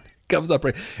Elon? Comes up.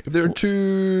 If there are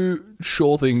two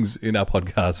sure things in our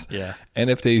podcast,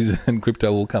 NFTs and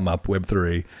crypto will come up,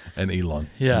 Web3 and Elon.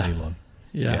 Yeah. And Elon.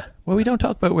 Yeah. Well, we don't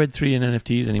talk about Web3 and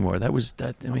NFTs anymore. That was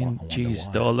that. I mean,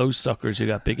 geez, all those suckers who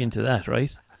got big into that,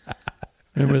 right?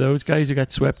 Remember those guys who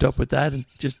got swept up with that and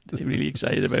just really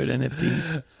excited about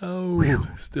NFTs? Oh,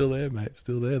 still there, mate.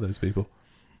 Still there, those people.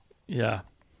 Yeah.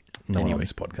 No one on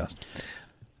this podcast.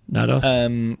 Not us.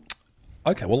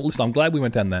 Okay, well, listen, I'm glad we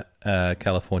went down that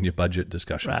California budget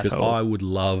discussion because I would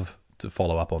love to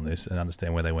follow up on this and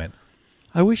understand where they went.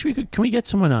 I wish we could. Can we get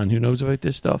someone on who knows about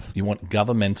this stuff? You want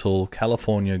governmental,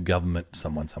 California government,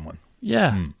 someone.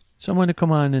 Yeah. Someone to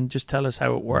come on and just tell us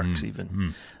how it works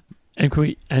even.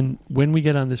 And when we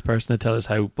get on this person to tell us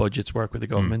how budgets work with the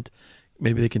government,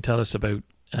 maybe they can tell us about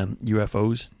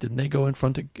UFOs. Didn't they go in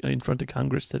front of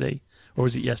Congress today? Or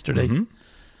was it yesterday?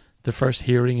 The first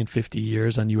hearing in 50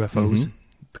 years on UFOs.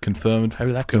 confirmed. How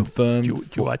did that go? Confirmed.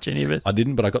 Did you watch any of it? I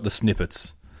didn't, but I got the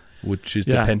snippets, which is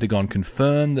the Pentagon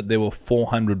confirmed that there were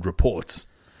 400 reports.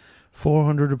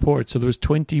 400 reports. So there was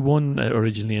 21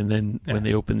 originally, and then when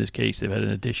they opened this case, they've had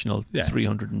an additional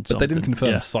 300 and something. But they didn't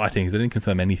confirm sightings. They didn't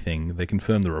confirm anything. They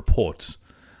confirmed the reports.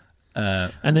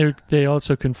 And they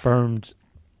also confirmed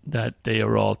that they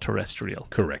are all terrestrial.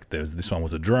 Correct. This one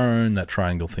was a drone. That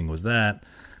triangle thing was that.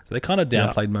 So they kind of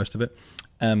downplayed most of it.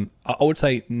 I would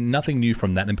say nothing new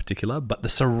from that in particular, but the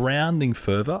surrounding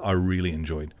fervour I really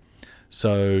enjoyed.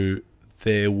 So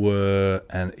there were,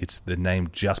 and it's the name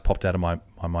just popped out of my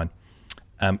mind,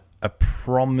 a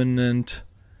prominent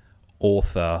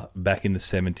author back in the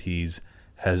 70s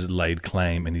has laid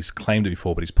claim, and he's claimed it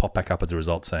before, but he's popped back up as a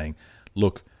result saying,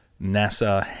 look,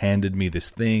 NASA handed me this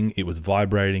thing. It was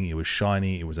vibrating. It was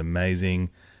shiny. It was amazing.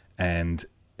 And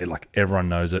like everyone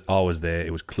knows it. I was there.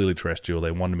 It was clearly terrestrial.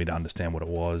 They wanted me to understand what it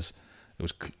was. It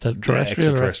was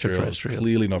terrestrial or extraterrestrial. It was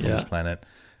clearly not from this planet.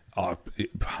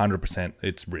 100%.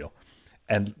 It's real.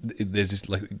 And there's just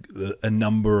like a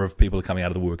number of people coming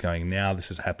out of the woodwork going, now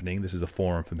this is happening. This is a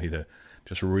forum for me to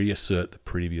just reassert the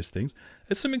previous things.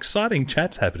 There's some exciting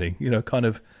chats happening, kind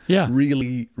of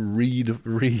really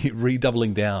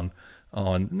redoubling down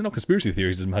on, not conspiracy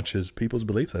theories as much as people's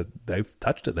belief that they've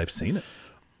touched it, they've seen it.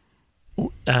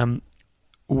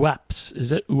 UAPs,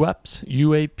 is it UAPs?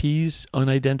 UAPs,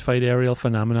 unidentified aerial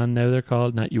phenomenon now they're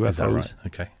called, not UFOs. Is that right?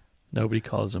 Okay. Nobody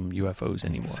calls them UFOs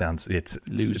anymore. It's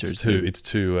losers. It's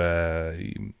too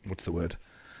what's the word?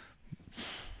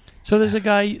 So there's a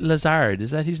guy, Lazard,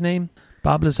 is that his name?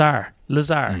 Bob Lazar.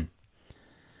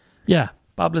 Yeah,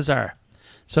 Bob Lazar.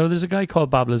 So there's a guy called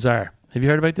Bob Lazar. Have you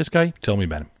heard about this guy? Tell me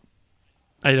about him.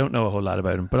 I don't know a whole lot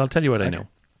about him, but I'll tell you what I know.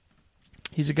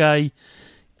 He's a guy,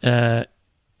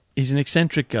 he's an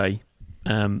eccentric guy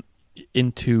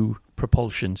into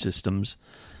propulsion systems,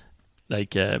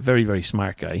 like a very, very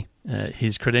smart guy.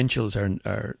 His credentials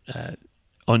are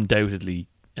undoubtedly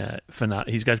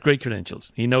he's got great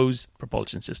credentials. He knows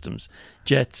propulsion systems,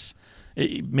 jets.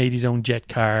 He made his own jet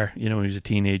car, when he was a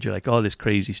teenager, like all this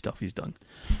crazy stuff he's done.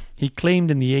 He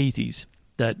claimed in the 80s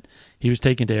that he was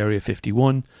taken to Area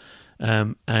 51,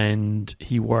 and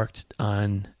he worked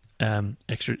on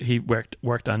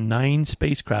worked on 9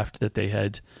 spacecraft that they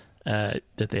had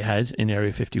in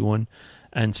Area 51,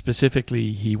 and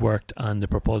specifically he worked on the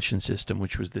propulsion system,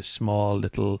 which was this small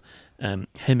little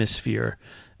hemisphere,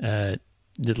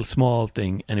 little small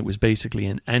thing, and it was basically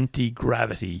an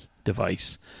anti-gravity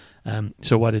device.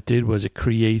 So what it did was it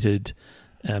created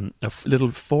a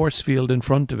little force field in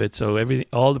front of it. So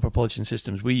all the propulsion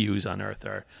systems we use on Earth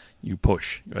are you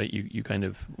push, right? You kind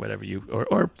of whatever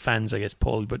or fans, I guess,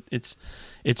 pull. But it's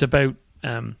about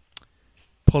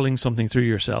pulling something through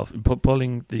yourself,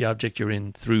 pulling the object you're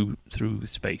in through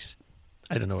space.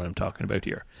 I don't know what I'm talking about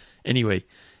here. Anyway,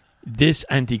 this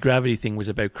anti-gravity thing was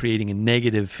about creating a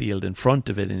negative field in front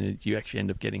of it, and you actually end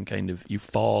up getting you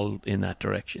fall in that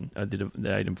direction.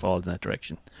 The item falls in that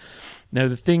direction.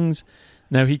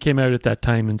 Now he came out at that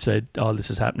time and said, "Oh, this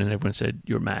is happening." And everyone said,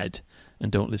 "You're mad,"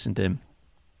 and don't listen to him.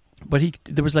 But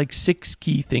there was like 6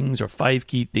 key things or 5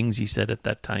 key things he said at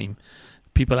that time.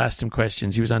 People asked him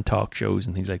questions. He was on talk shows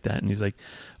and things like that, and he was like,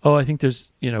 "Oh, I think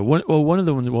there's, one of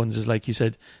the ones is like," he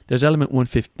said, "there's element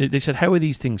 115." They said, "How are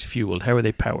these things fueled? How are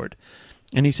they powered?"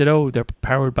 And he said, "Oh, they're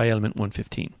powered by element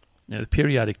 115." Now the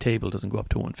periodic table doesn't go up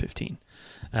to 115,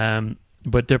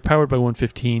 but they're powered by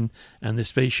 115, and the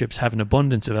spaceships have an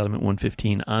abundance of element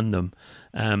 115 on them.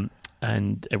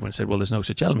 And everyone said, "Well, there's no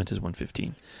such element as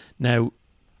 115." Now,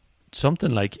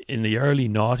 something like in the early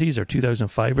noughties or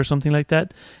 2005 or something like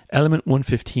that, element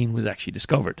 115 was actually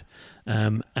discovered.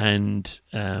 And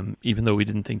even though we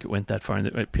didn't think it went that far in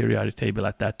the periodic table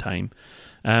at that time,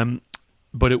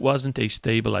 but it wasn't a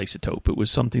stable isotope. It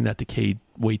was something that decayed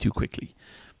way too quickly.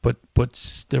 But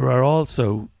there are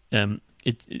also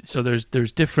so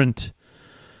there's different.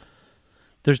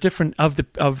 There's different of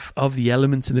the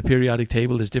elements in the periodic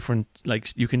table. There's different,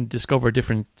 like you can discover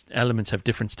different elements have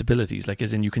different stabilities. Like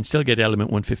as in, you can still get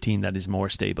element 115 that is more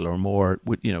stable or more,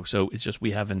 So it's just we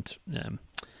haven't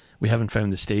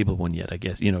found the stable one yet, I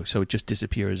guess. So it just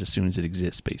disappears as soon as it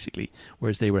exists, basically.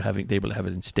 Whereas they were able to have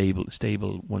it in stable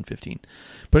 115.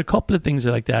 But a couple of things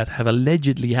like that have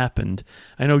allegedly happened.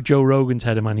 I know Joe Rogan's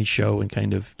had him on his show, and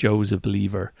kind of Joe's a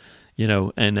believer.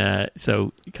 And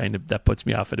so kind of that puts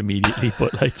me off it immediately.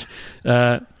 But like,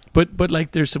 but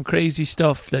like, there's some crazy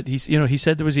stuff that he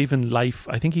said there was even life.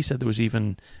 I think he said there was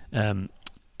even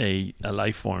a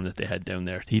life form that they had down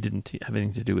there. He didn't have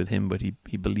anything to do with him, but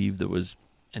he believed there was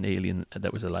an alien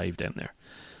that was alive down there.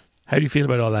 How do you feel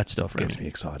about all that stuff? Gets me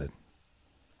excited.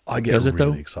 I get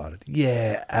really excited.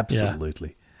 Yeah,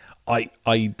 absolutely. I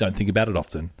don't think about it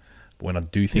often, but when I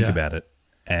do think about it,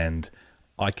 and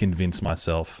I convince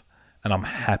myself, and I'm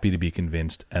happy to be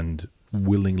convinced and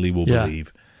willingly will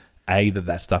believe, A,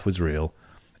 that stuff was real,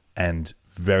 and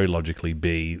very logically,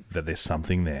 B, that there's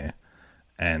something there.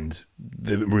 And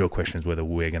the real question is whether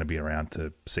we're going to be around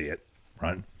to see it,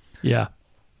 right? Yeah.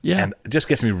 Yeah. And it just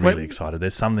gets me really excited.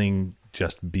 There's something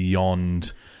just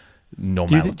beyond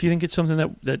normality. Do you think it's something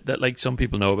that like some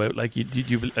people know about? Like,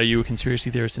 are you a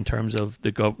conspiracy theorist in terms of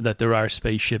that there are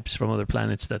spaceships from other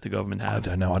planets that the government have? I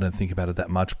don't know. I don't think about it that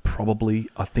much. Probably.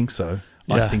 I think so.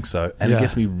 I think so. And it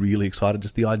gets me really excited.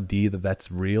 Just the idea that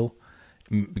that's real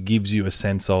gives you a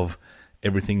sense of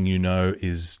everything you know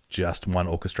is just one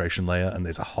orchestration layer, and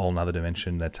there's a whole nother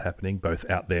dimension that's happening, both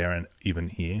out there and even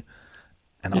here.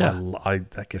 And I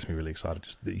that gets me really excited,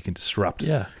 just that you can disrupt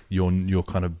your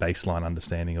kind of baseline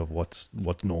understanding of what's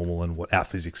normal and what our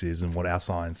physics is and what our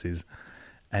science is,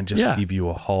 and just give you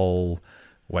a whole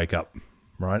wake up,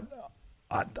 right?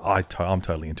 I'm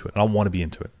totally into it, and I want to be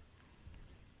into it.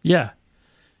 Yeah,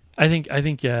 I think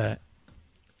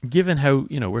given how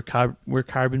we're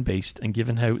carbon based, and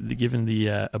given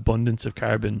the abundance of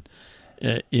carbon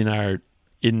in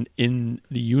the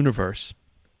universe,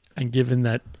 and given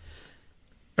that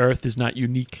Earth is not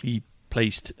uniquely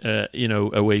placed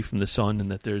away from the sun, and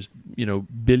that there's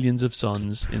billions of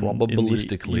suns in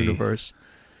the universe.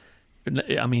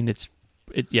 I mean,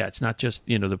 it's not just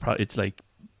it's like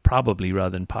probably rather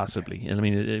than possibly. And I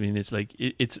mean it's like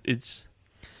it's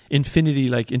infinity.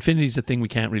 Like, infinity is a thing we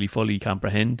can't really fully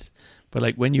comprehend, but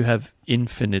like when you have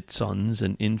infinite suns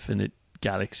and infinite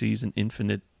galaxies and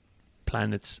infinite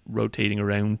planets rotating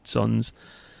around suns,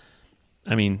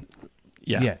 I mean,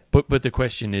 but the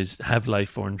question is, have life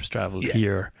forms traveled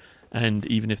here? And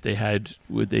even if they had,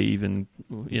 would they even,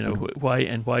 why?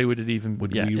 And why would it even?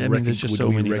 There's just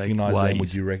so many recognize like, them?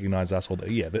 Would you recognize us? Or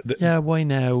why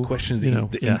now? Questions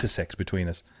that intersect between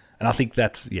us, and I think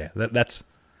that's.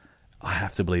 I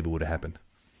have to believe it would have happened.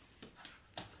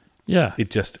 Yeah,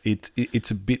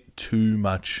 it's a bit too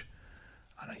much.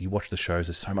 I don't know, you watch the shows.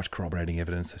 There's so much corroborating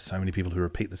evidence. There's so many people who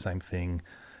repeat the same thing.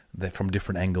 They're from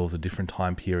different angles at different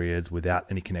time periods without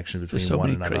any connection between one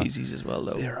another. There's so many crazies as well,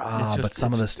 though. There are, but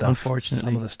some of the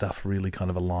stuff really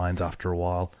kind of aligns after a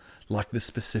while. Like the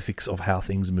specifics of how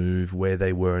things move, where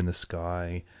they were in the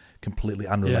sky, completely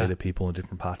unrelated people in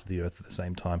different parts of the Earth at the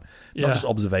same time. Not just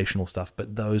observational stuff,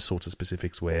 but those sorts of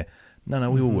specifics where, we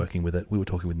were working with it. We were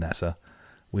talking with NASA.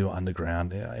 We were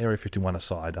underground. Area 51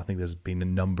 aside, I think there's been a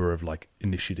number of like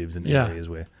initiatives in areas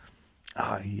where,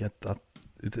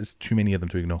 there's too many of them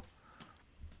to ignore.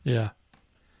 Yeah.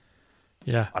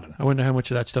 I don't know. I wonder how much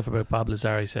of that stuff about Bob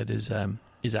Lazari said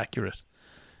is accurate.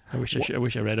 I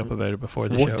wish I read up about it before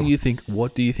the show. What do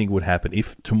you think would happen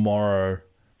if tomorrow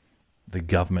the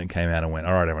government came out and went,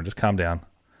 "All right, everyone, just calm down,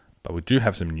 but we do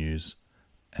have some news,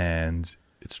 and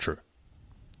it's true.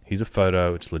 Here's a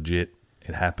photo. It's legit.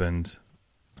 It happened."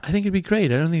 I think it'd be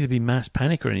great. I don't think there'd be mass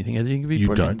panic or anything. I think it'd be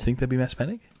brilliant. You don't think there'd be mass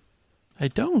panic? I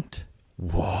don't.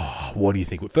 Whoa, what do you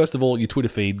think? First of all, your Twitter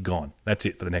feed, gone. That's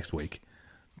it for the next week.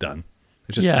 Done.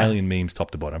 It's just alien memes top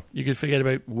to bottom. You could forget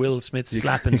about Will Smith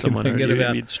slapping someone, or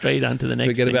you'd straight on to the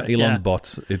next thing. Forget about Elon's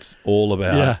bots. It's all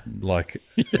about,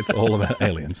 it's all about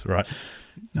aliens, right?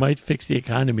 Might fix the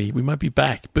economy. We might be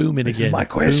back, booming this again. This is my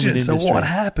question. So what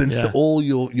happens to all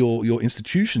your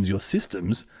institutions, your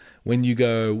systems, when you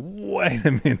go, wait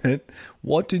a minute,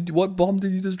 what bomb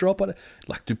did you just drop on it?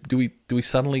 Like, do we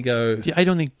suddenly go? I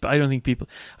don't think people.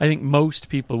 I think most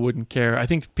people wouldn't care. I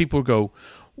think people would go,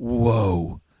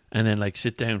 whoa, and then like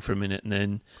sit down for a minute,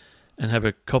 and have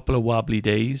a couple of wobbly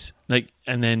days,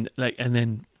 and then I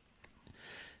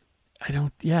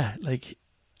don't. Yeah, like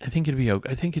I think it'd be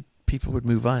okay. I think people would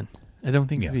move on. I don't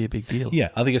think it'd be a big deal. Yeah,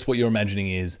 I think it's what you're imagining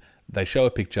is. They show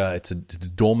a picture, it's a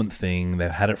dormant thing,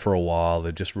 they've had it for a while,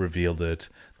 they've just revealed it,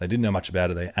 they didn't know much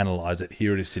about it, they analyse it,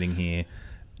 here it is sitting here,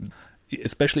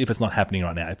 especially if it's not happening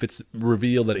right now. If it's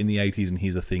revealed that in the 80s and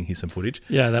here's a thing, here's some footage.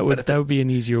 Yeah, that would be an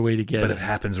easier way to get it. But it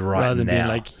happens right now. Rather than being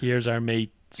like, here's our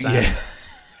mate, Sam.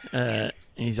 And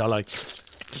he's all like,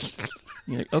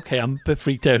 okay, I'm a bit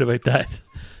freaked out about that.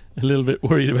 A little bit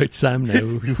worried about Sam now.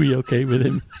 Are we okay with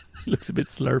him? He looks a bit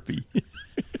slurpy.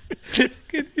 Can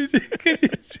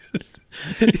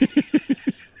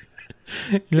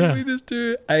we just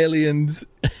do aliens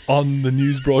on the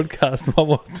news broadcast one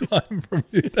more time from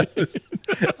you? That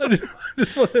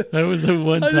was a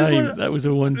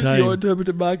one time. Your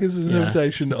interpreter, Marcus's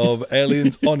interpretation of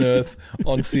aliens on Earth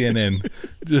on CNN.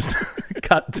 Just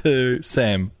cut to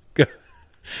Sam. Go.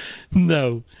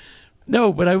 No,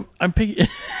 but I'm picking.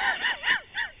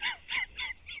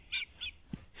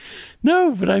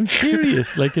 No, but I'm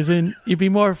serious. Like, as in, you'd be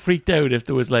more freaked out if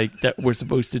there was like that we're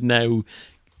supposed to now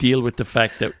deal with the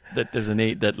fact that there's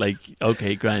that like,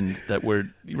 okay, grand, that we're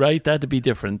right, that'd be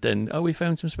different than, oh, we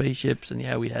found some spaceships and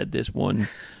yeah, we had this one,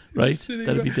 right?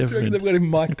 That'd be different. Do you reckon they've got him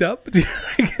mic'd up? Do you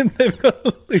reckon they've got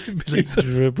like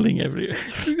dribbling everywhere?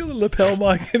 He's got a lapel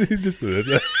mic and he's just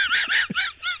to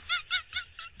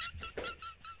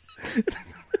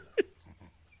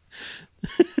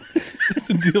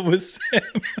deal with Sam.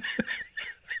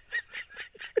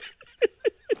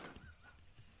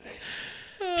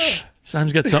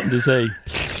 Sam's got something to say.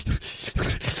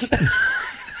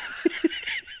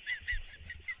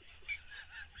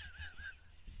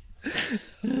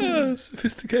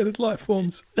 Sophisticated life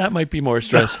forms. That might be more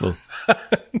stressful. I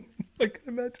can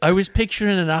imagine. I was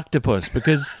picturing an octopus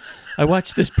because I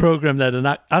watched this program that an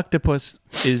octopus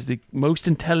is the most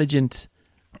intelligent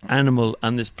animal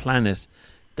on this planet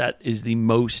that is the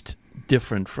most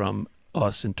different from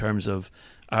us in terms of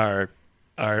our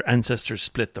ancestors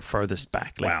split the furthest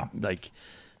back. Like, wow.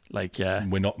 Like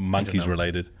we're not monkeys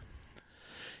related.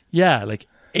 Yeah, like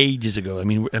ages ago. I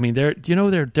mean, do you know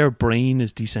their brain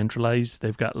is decentralized?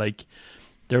 They've got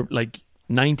they're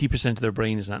 90% of their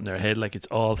brain is not in their head. Like, it's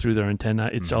all through their antenna.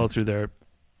 It's all through their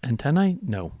antennae.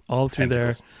 No, all through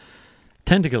their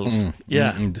tentacles.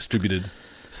 Yeah, distributed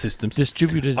systems.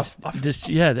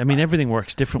 Yeah, I mean, everything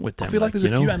works different with them. I feel like there's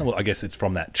a few animals. I guess it's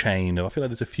from that chain. I feel like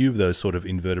there's a few of those sort of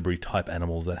invertebrate type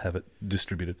animals that have it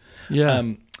distributed. Yeah.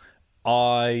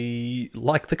 I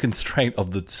like the constraint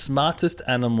of the smartest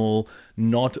animal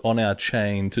not on our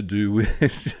chain to do with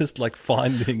it's just like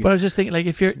finding. But I was just thinking, like,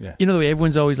 if you're, you know, the way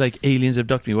everyone's always like, aliens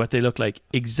abduct me, what they look like,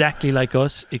 exactly like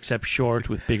us, except short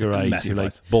with bigger eyes. Massive You're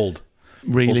eyes. like, Bald.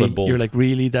 Really? Also bald. You're like,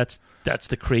 really? That's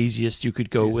the craziest you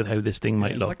could go with how this thing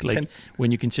might look. Like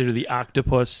when you consider the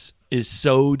octopus is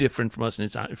so different from us and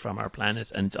it's not from our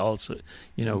planet, and it's also,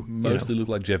 mostly look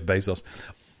like Jeff Bezos.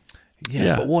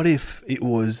 Yeah, but what if there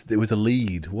was a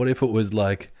lead? What if it was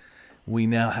like we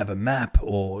now have a map,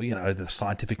 or the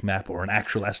scientific map, or an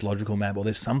actual astrological map, or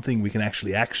there's something we can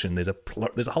actually action? There's a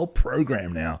whole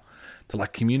program now to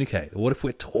like communicate. What if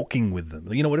we're talking with them?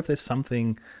 What if there's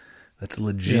something that's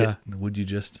legit? Yeah. Would you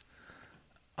just,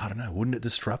 I don't know, wouldn't it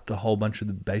disrupt a whole bunch of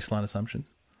the baseline assumptions?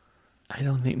 I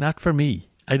don't think, not for me.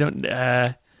 I don't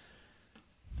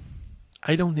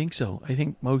think so. I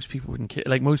think most people wouldn't care.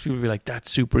 Like, most people would be like,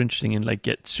 that's super interesting, and like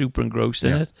get super engrossed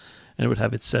in it, and it would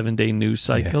have its 7-day news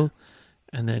cycle,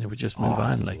 and then it would just move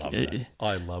on. Like,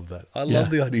 I love that. I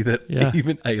love the idea that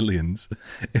even aliens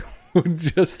would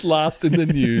just last in the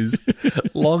news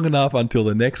long enough until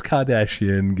the next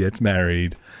Kardashian gets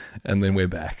married, and then we're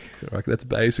back. Right? That's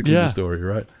basically the story,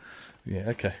 right? Yeah,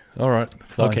 okay. All right.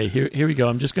 Fine. Okay, here we go.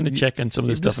 I'm just going to check on some of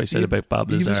the stuff I said about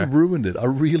Bob Lazar. You just ruined it. I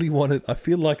really wanted... I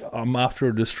feel like I'm after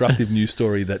a destructive news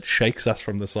story that shakes us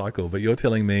from the cycle, but you're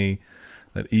telling me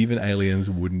that even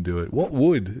aliens wouldn't do it. What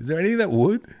would? Is there any that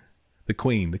would? The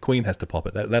Queen has to pop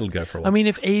it. That'll go for a while. I mean,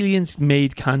 if aliens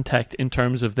made contact in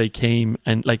terms of they came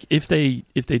and like if they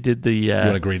did the you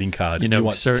want a greeting card,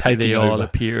 certainly they all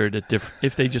appeared at different.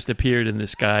 If they just appeared in the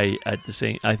sky at the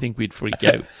same, I think we'd freak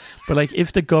out. But like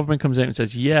if the government comes out and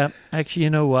says, "Yeah, actually, you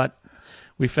know what?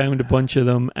 We found a bunch of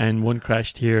them and one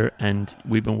crashed here, and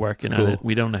we've been working on it.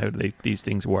 We don't know how these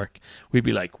things work." We'd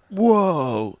be like,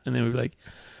 "Whoa!" And then we'd be like,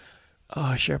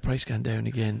 "Oh, share price gone down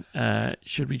again.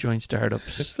 Should we join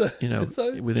startups?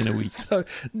 Within a week." So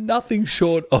nothing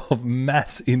short of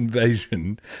mass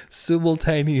invasion,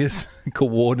 simultaneous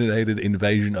coordinated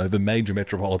invasion over major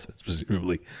metropolitans,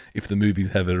 presumably, if the movies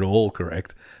have it all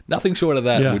correct. Nothing short of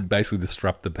that would basically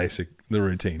disrupt the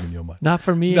routine in your mind. Not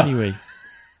for me, anyway.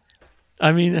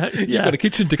 I mean, you've got a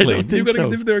kitchen to clean.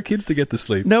 If there are kids to get to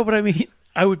sleep. No, but I mean,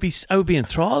 I would be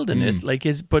enthralled in it. Like,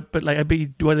 but I'd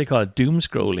be, what do they call it, doom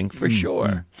scrolling for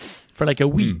sure. For like a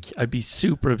week, I'd be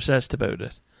super obsessed about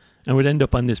it, and would end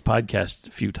up on this podcast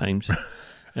a few times,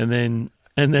 and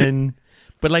then,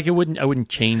 but like I wouldn't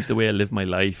change the way I live my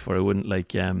life, or I wouldn't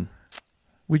like.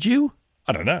 Would you?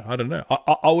 I don't know.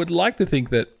 I would like to think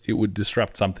that it would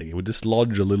disrupt something. It would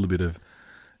dislodge a little bit of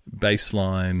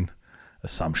baseline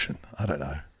assumption. I don't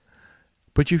know.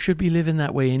 But you should be living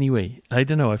that way anyway. I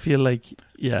don't know. I feel like,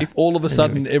 if all of a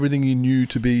sudden everything you knew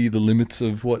to be the limits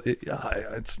of what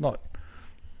it's not.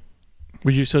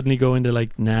 Would you suddenly go into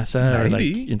like NASA or like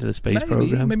into the space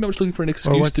program? Maybe I was looking for an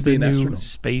excuse to be an astronaut.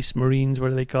 Space Marines,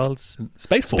 what are they called? Space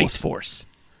Force. Space Force.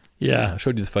 Yeah. I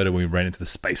showed you the photo when we ran into the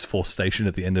Space Force station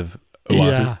at the end of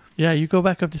Oahu. Yeah, you go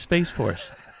back up to Space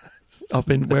Force. Up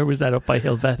in, where was that? Up by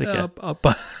Helvetica. Up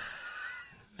by...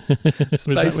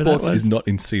 Space Force is not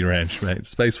in Sea Ranch, mate.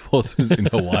 Space Force is in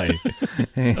Hawaii,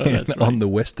 on the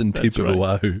western tip of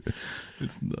Oahu.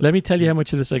 Let me tell you how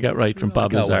much of this I got right from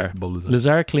Bob Lazar.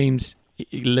 Lazar claims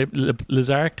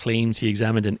he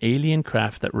examined an alien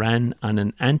craft that ran on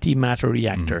an antimatter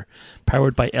reactor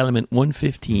powered by element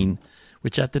 115,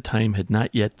 which at the time had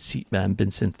not yet been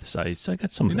synthesized. So I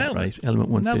got some of that right. Element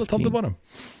 115. Top to bottom.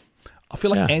 I feel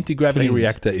like anti-gravity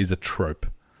reactor is a trope,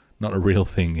 not a real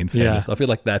thing, in fairness. I feel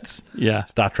like that's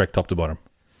Star Trek top to bottom.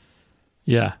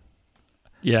 Yeah.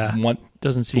 Yeah.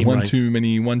 Doesn't seem one right. too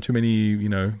many,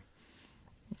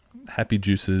 happy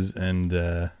juices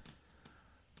and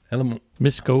element...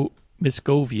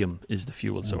 Miscovium is the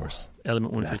fuel source.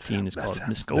 Element 115 is called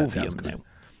Miscovium now.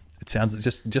 It sounds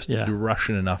just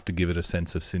Russian enough to give it a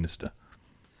sense of sinister.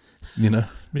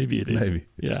 Maybe it is. Maybe.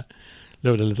 Yeah.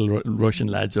 Load of little Russian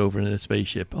lads over in a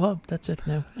spaceship. Oh, that's it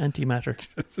now. Antimatter.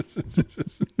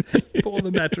 Pour the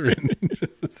matter in.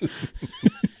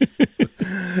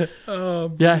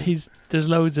 There's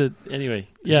loads of... Anyway,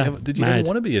 Did you ever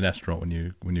want to be an astronaut when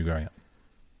you were growing up?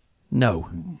 No.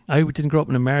 I didn't grow up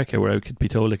in America where I could be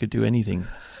told I could do anything.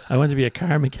 I wanted to be a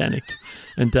car mechanic,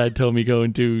 and Dad told me go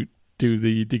and do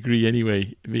the degree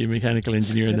anyway, be a mechanical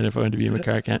engineer, and then if I wanted to be a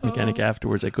mechanic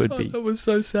afterwards, I could be. That was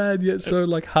so sad yet so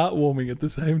heartwarming at the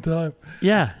same time.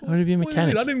 Yeah, I wanted to be a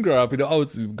mechanic. I didn't grow up. I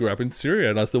grew up in Syria,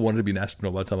 and I still wanted to be an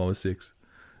astronaut by the time I was 6.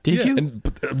 Did you? And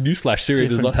newsflash, Syria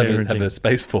does not have a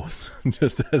space force.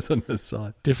 Just as an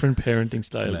aside, different parenting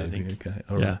styles. Maybe, I think. Okay,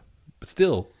 all right. But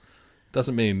still,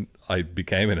 doesn't mean I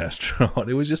became an astronaut.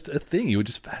 It was just a thing. You were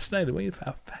just fascinated. Were you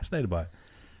fascinated by it?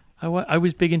 I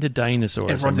was big into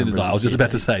dinosaurs. Everyone's into dinosaurs. I was just about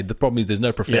to say, the problem is there's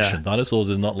no profession. Yeah. Dinosaurs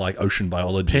is not like ocean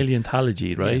biology.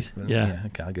 Paleontology, right? Yeah.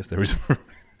 Okay, I guess there is.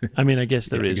 I guess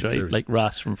there is, right? There is. Like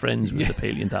Ross from Friends was a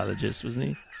paleontologist, wasn't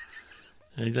he?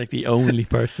 He's like the only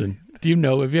person. Do you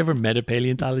know, have you ever met a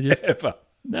paleontologist? Ever.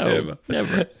 No,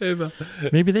 never.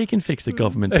 Maybe they can fix the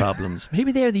government problems.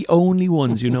 Maybe they're the only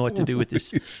ones who know what to do with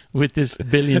this $1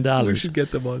 billion. We should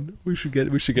get them on. We should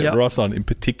get Ross on in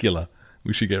particular.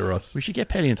 We should get Ross. We should get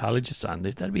paleontologists on.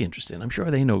 That'd be interesting. I'm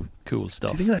sure they know cool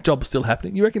stuff. Do you think that job's still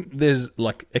happening? You reckon there's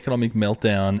economic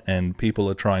meltdown and people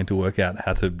are trying to work out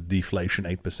how to deflation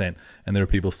 8%, and there are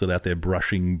people still out there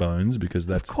brushing bones because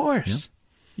that's... Of course.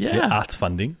 Yeah. Arts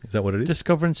funding. Is that what it is?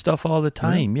 Discovering stuff all the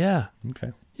time. Yeah.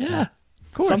 Okay. Yeah.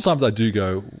 Of course. Sometimes I do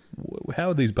go,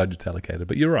 how are these budgets allocated?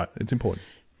 But you're right. It's important.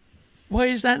 Why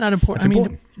is that not important? It's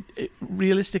important.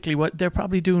 Realistically, they're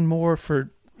probably doing more for...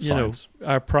 Science.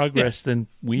 Our progress than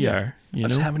we are.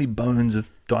 How many bones of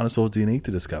dinosaurs do you need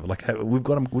to discover? We've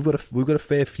got a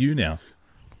fair few now.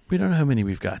 We don't know how many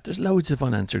we've got. There's loads of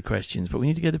unanswered questions, but we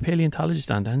need to get a paleontologist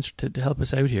on to help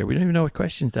us out here. We don't even know what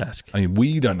questions to ask. I mean,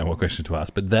 we don't know what questions to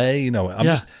ask, but they know.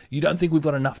 You don't think we've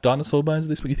got enough dinosaur bones at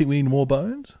this point? You think we need more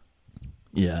bones?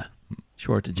 Yeah.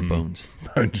 Shortage of bones.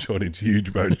 Bone shortage.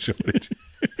 Huge bone shortage.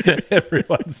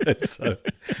 Everyone says so.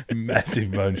 Massive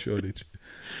bone shortage.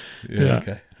 Yeah.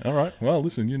 Okay. All right. Well,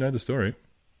 listen, you know the story.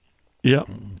 Yeah.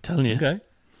 I'm telling you. Okay.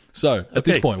 So, at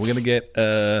this point, we're going to get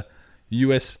a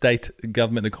US state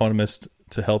government economist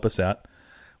to help us out.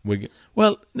 We're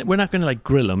not going to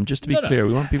grill them, just to be clear.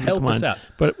 We want people to come on. Out.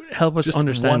 But help us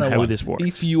understand how this works.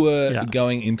 If you were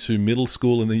going into middle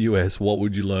school in the US, what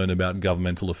would you learn about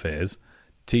governmental affairs?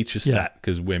 Teach us that,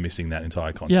 because we're missing that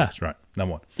entire context. Right.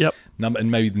 Number one. Yep.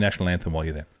 And maybe the national anthem while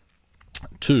you're there.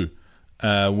 2,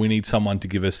 we need someone to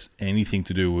give us anything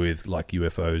to do with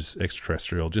UFOs,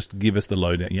 extraterrestrial. Just give us the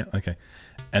lowdown. Yeah, okay.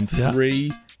 And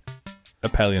 3, a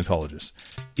paleontologist.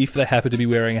 If they happen to be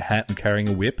wearing a hat and carrying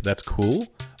a whip, that's cool.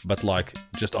 But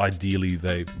just ideally,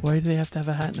 why do they have to have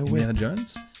a hat and a whip? Indiana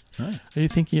Jones. No. Are you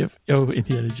thinking of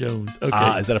Indiana Jones?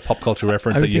 Okay. Is that a pop culture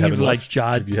reference that you haven't watched?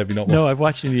 Have you not watched? No, I've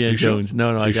watched Indiana Jones.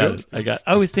 No, I got it.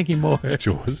 I was thinking more.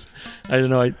 Jaws. I don't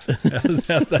know. How's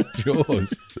that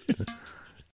Jaws?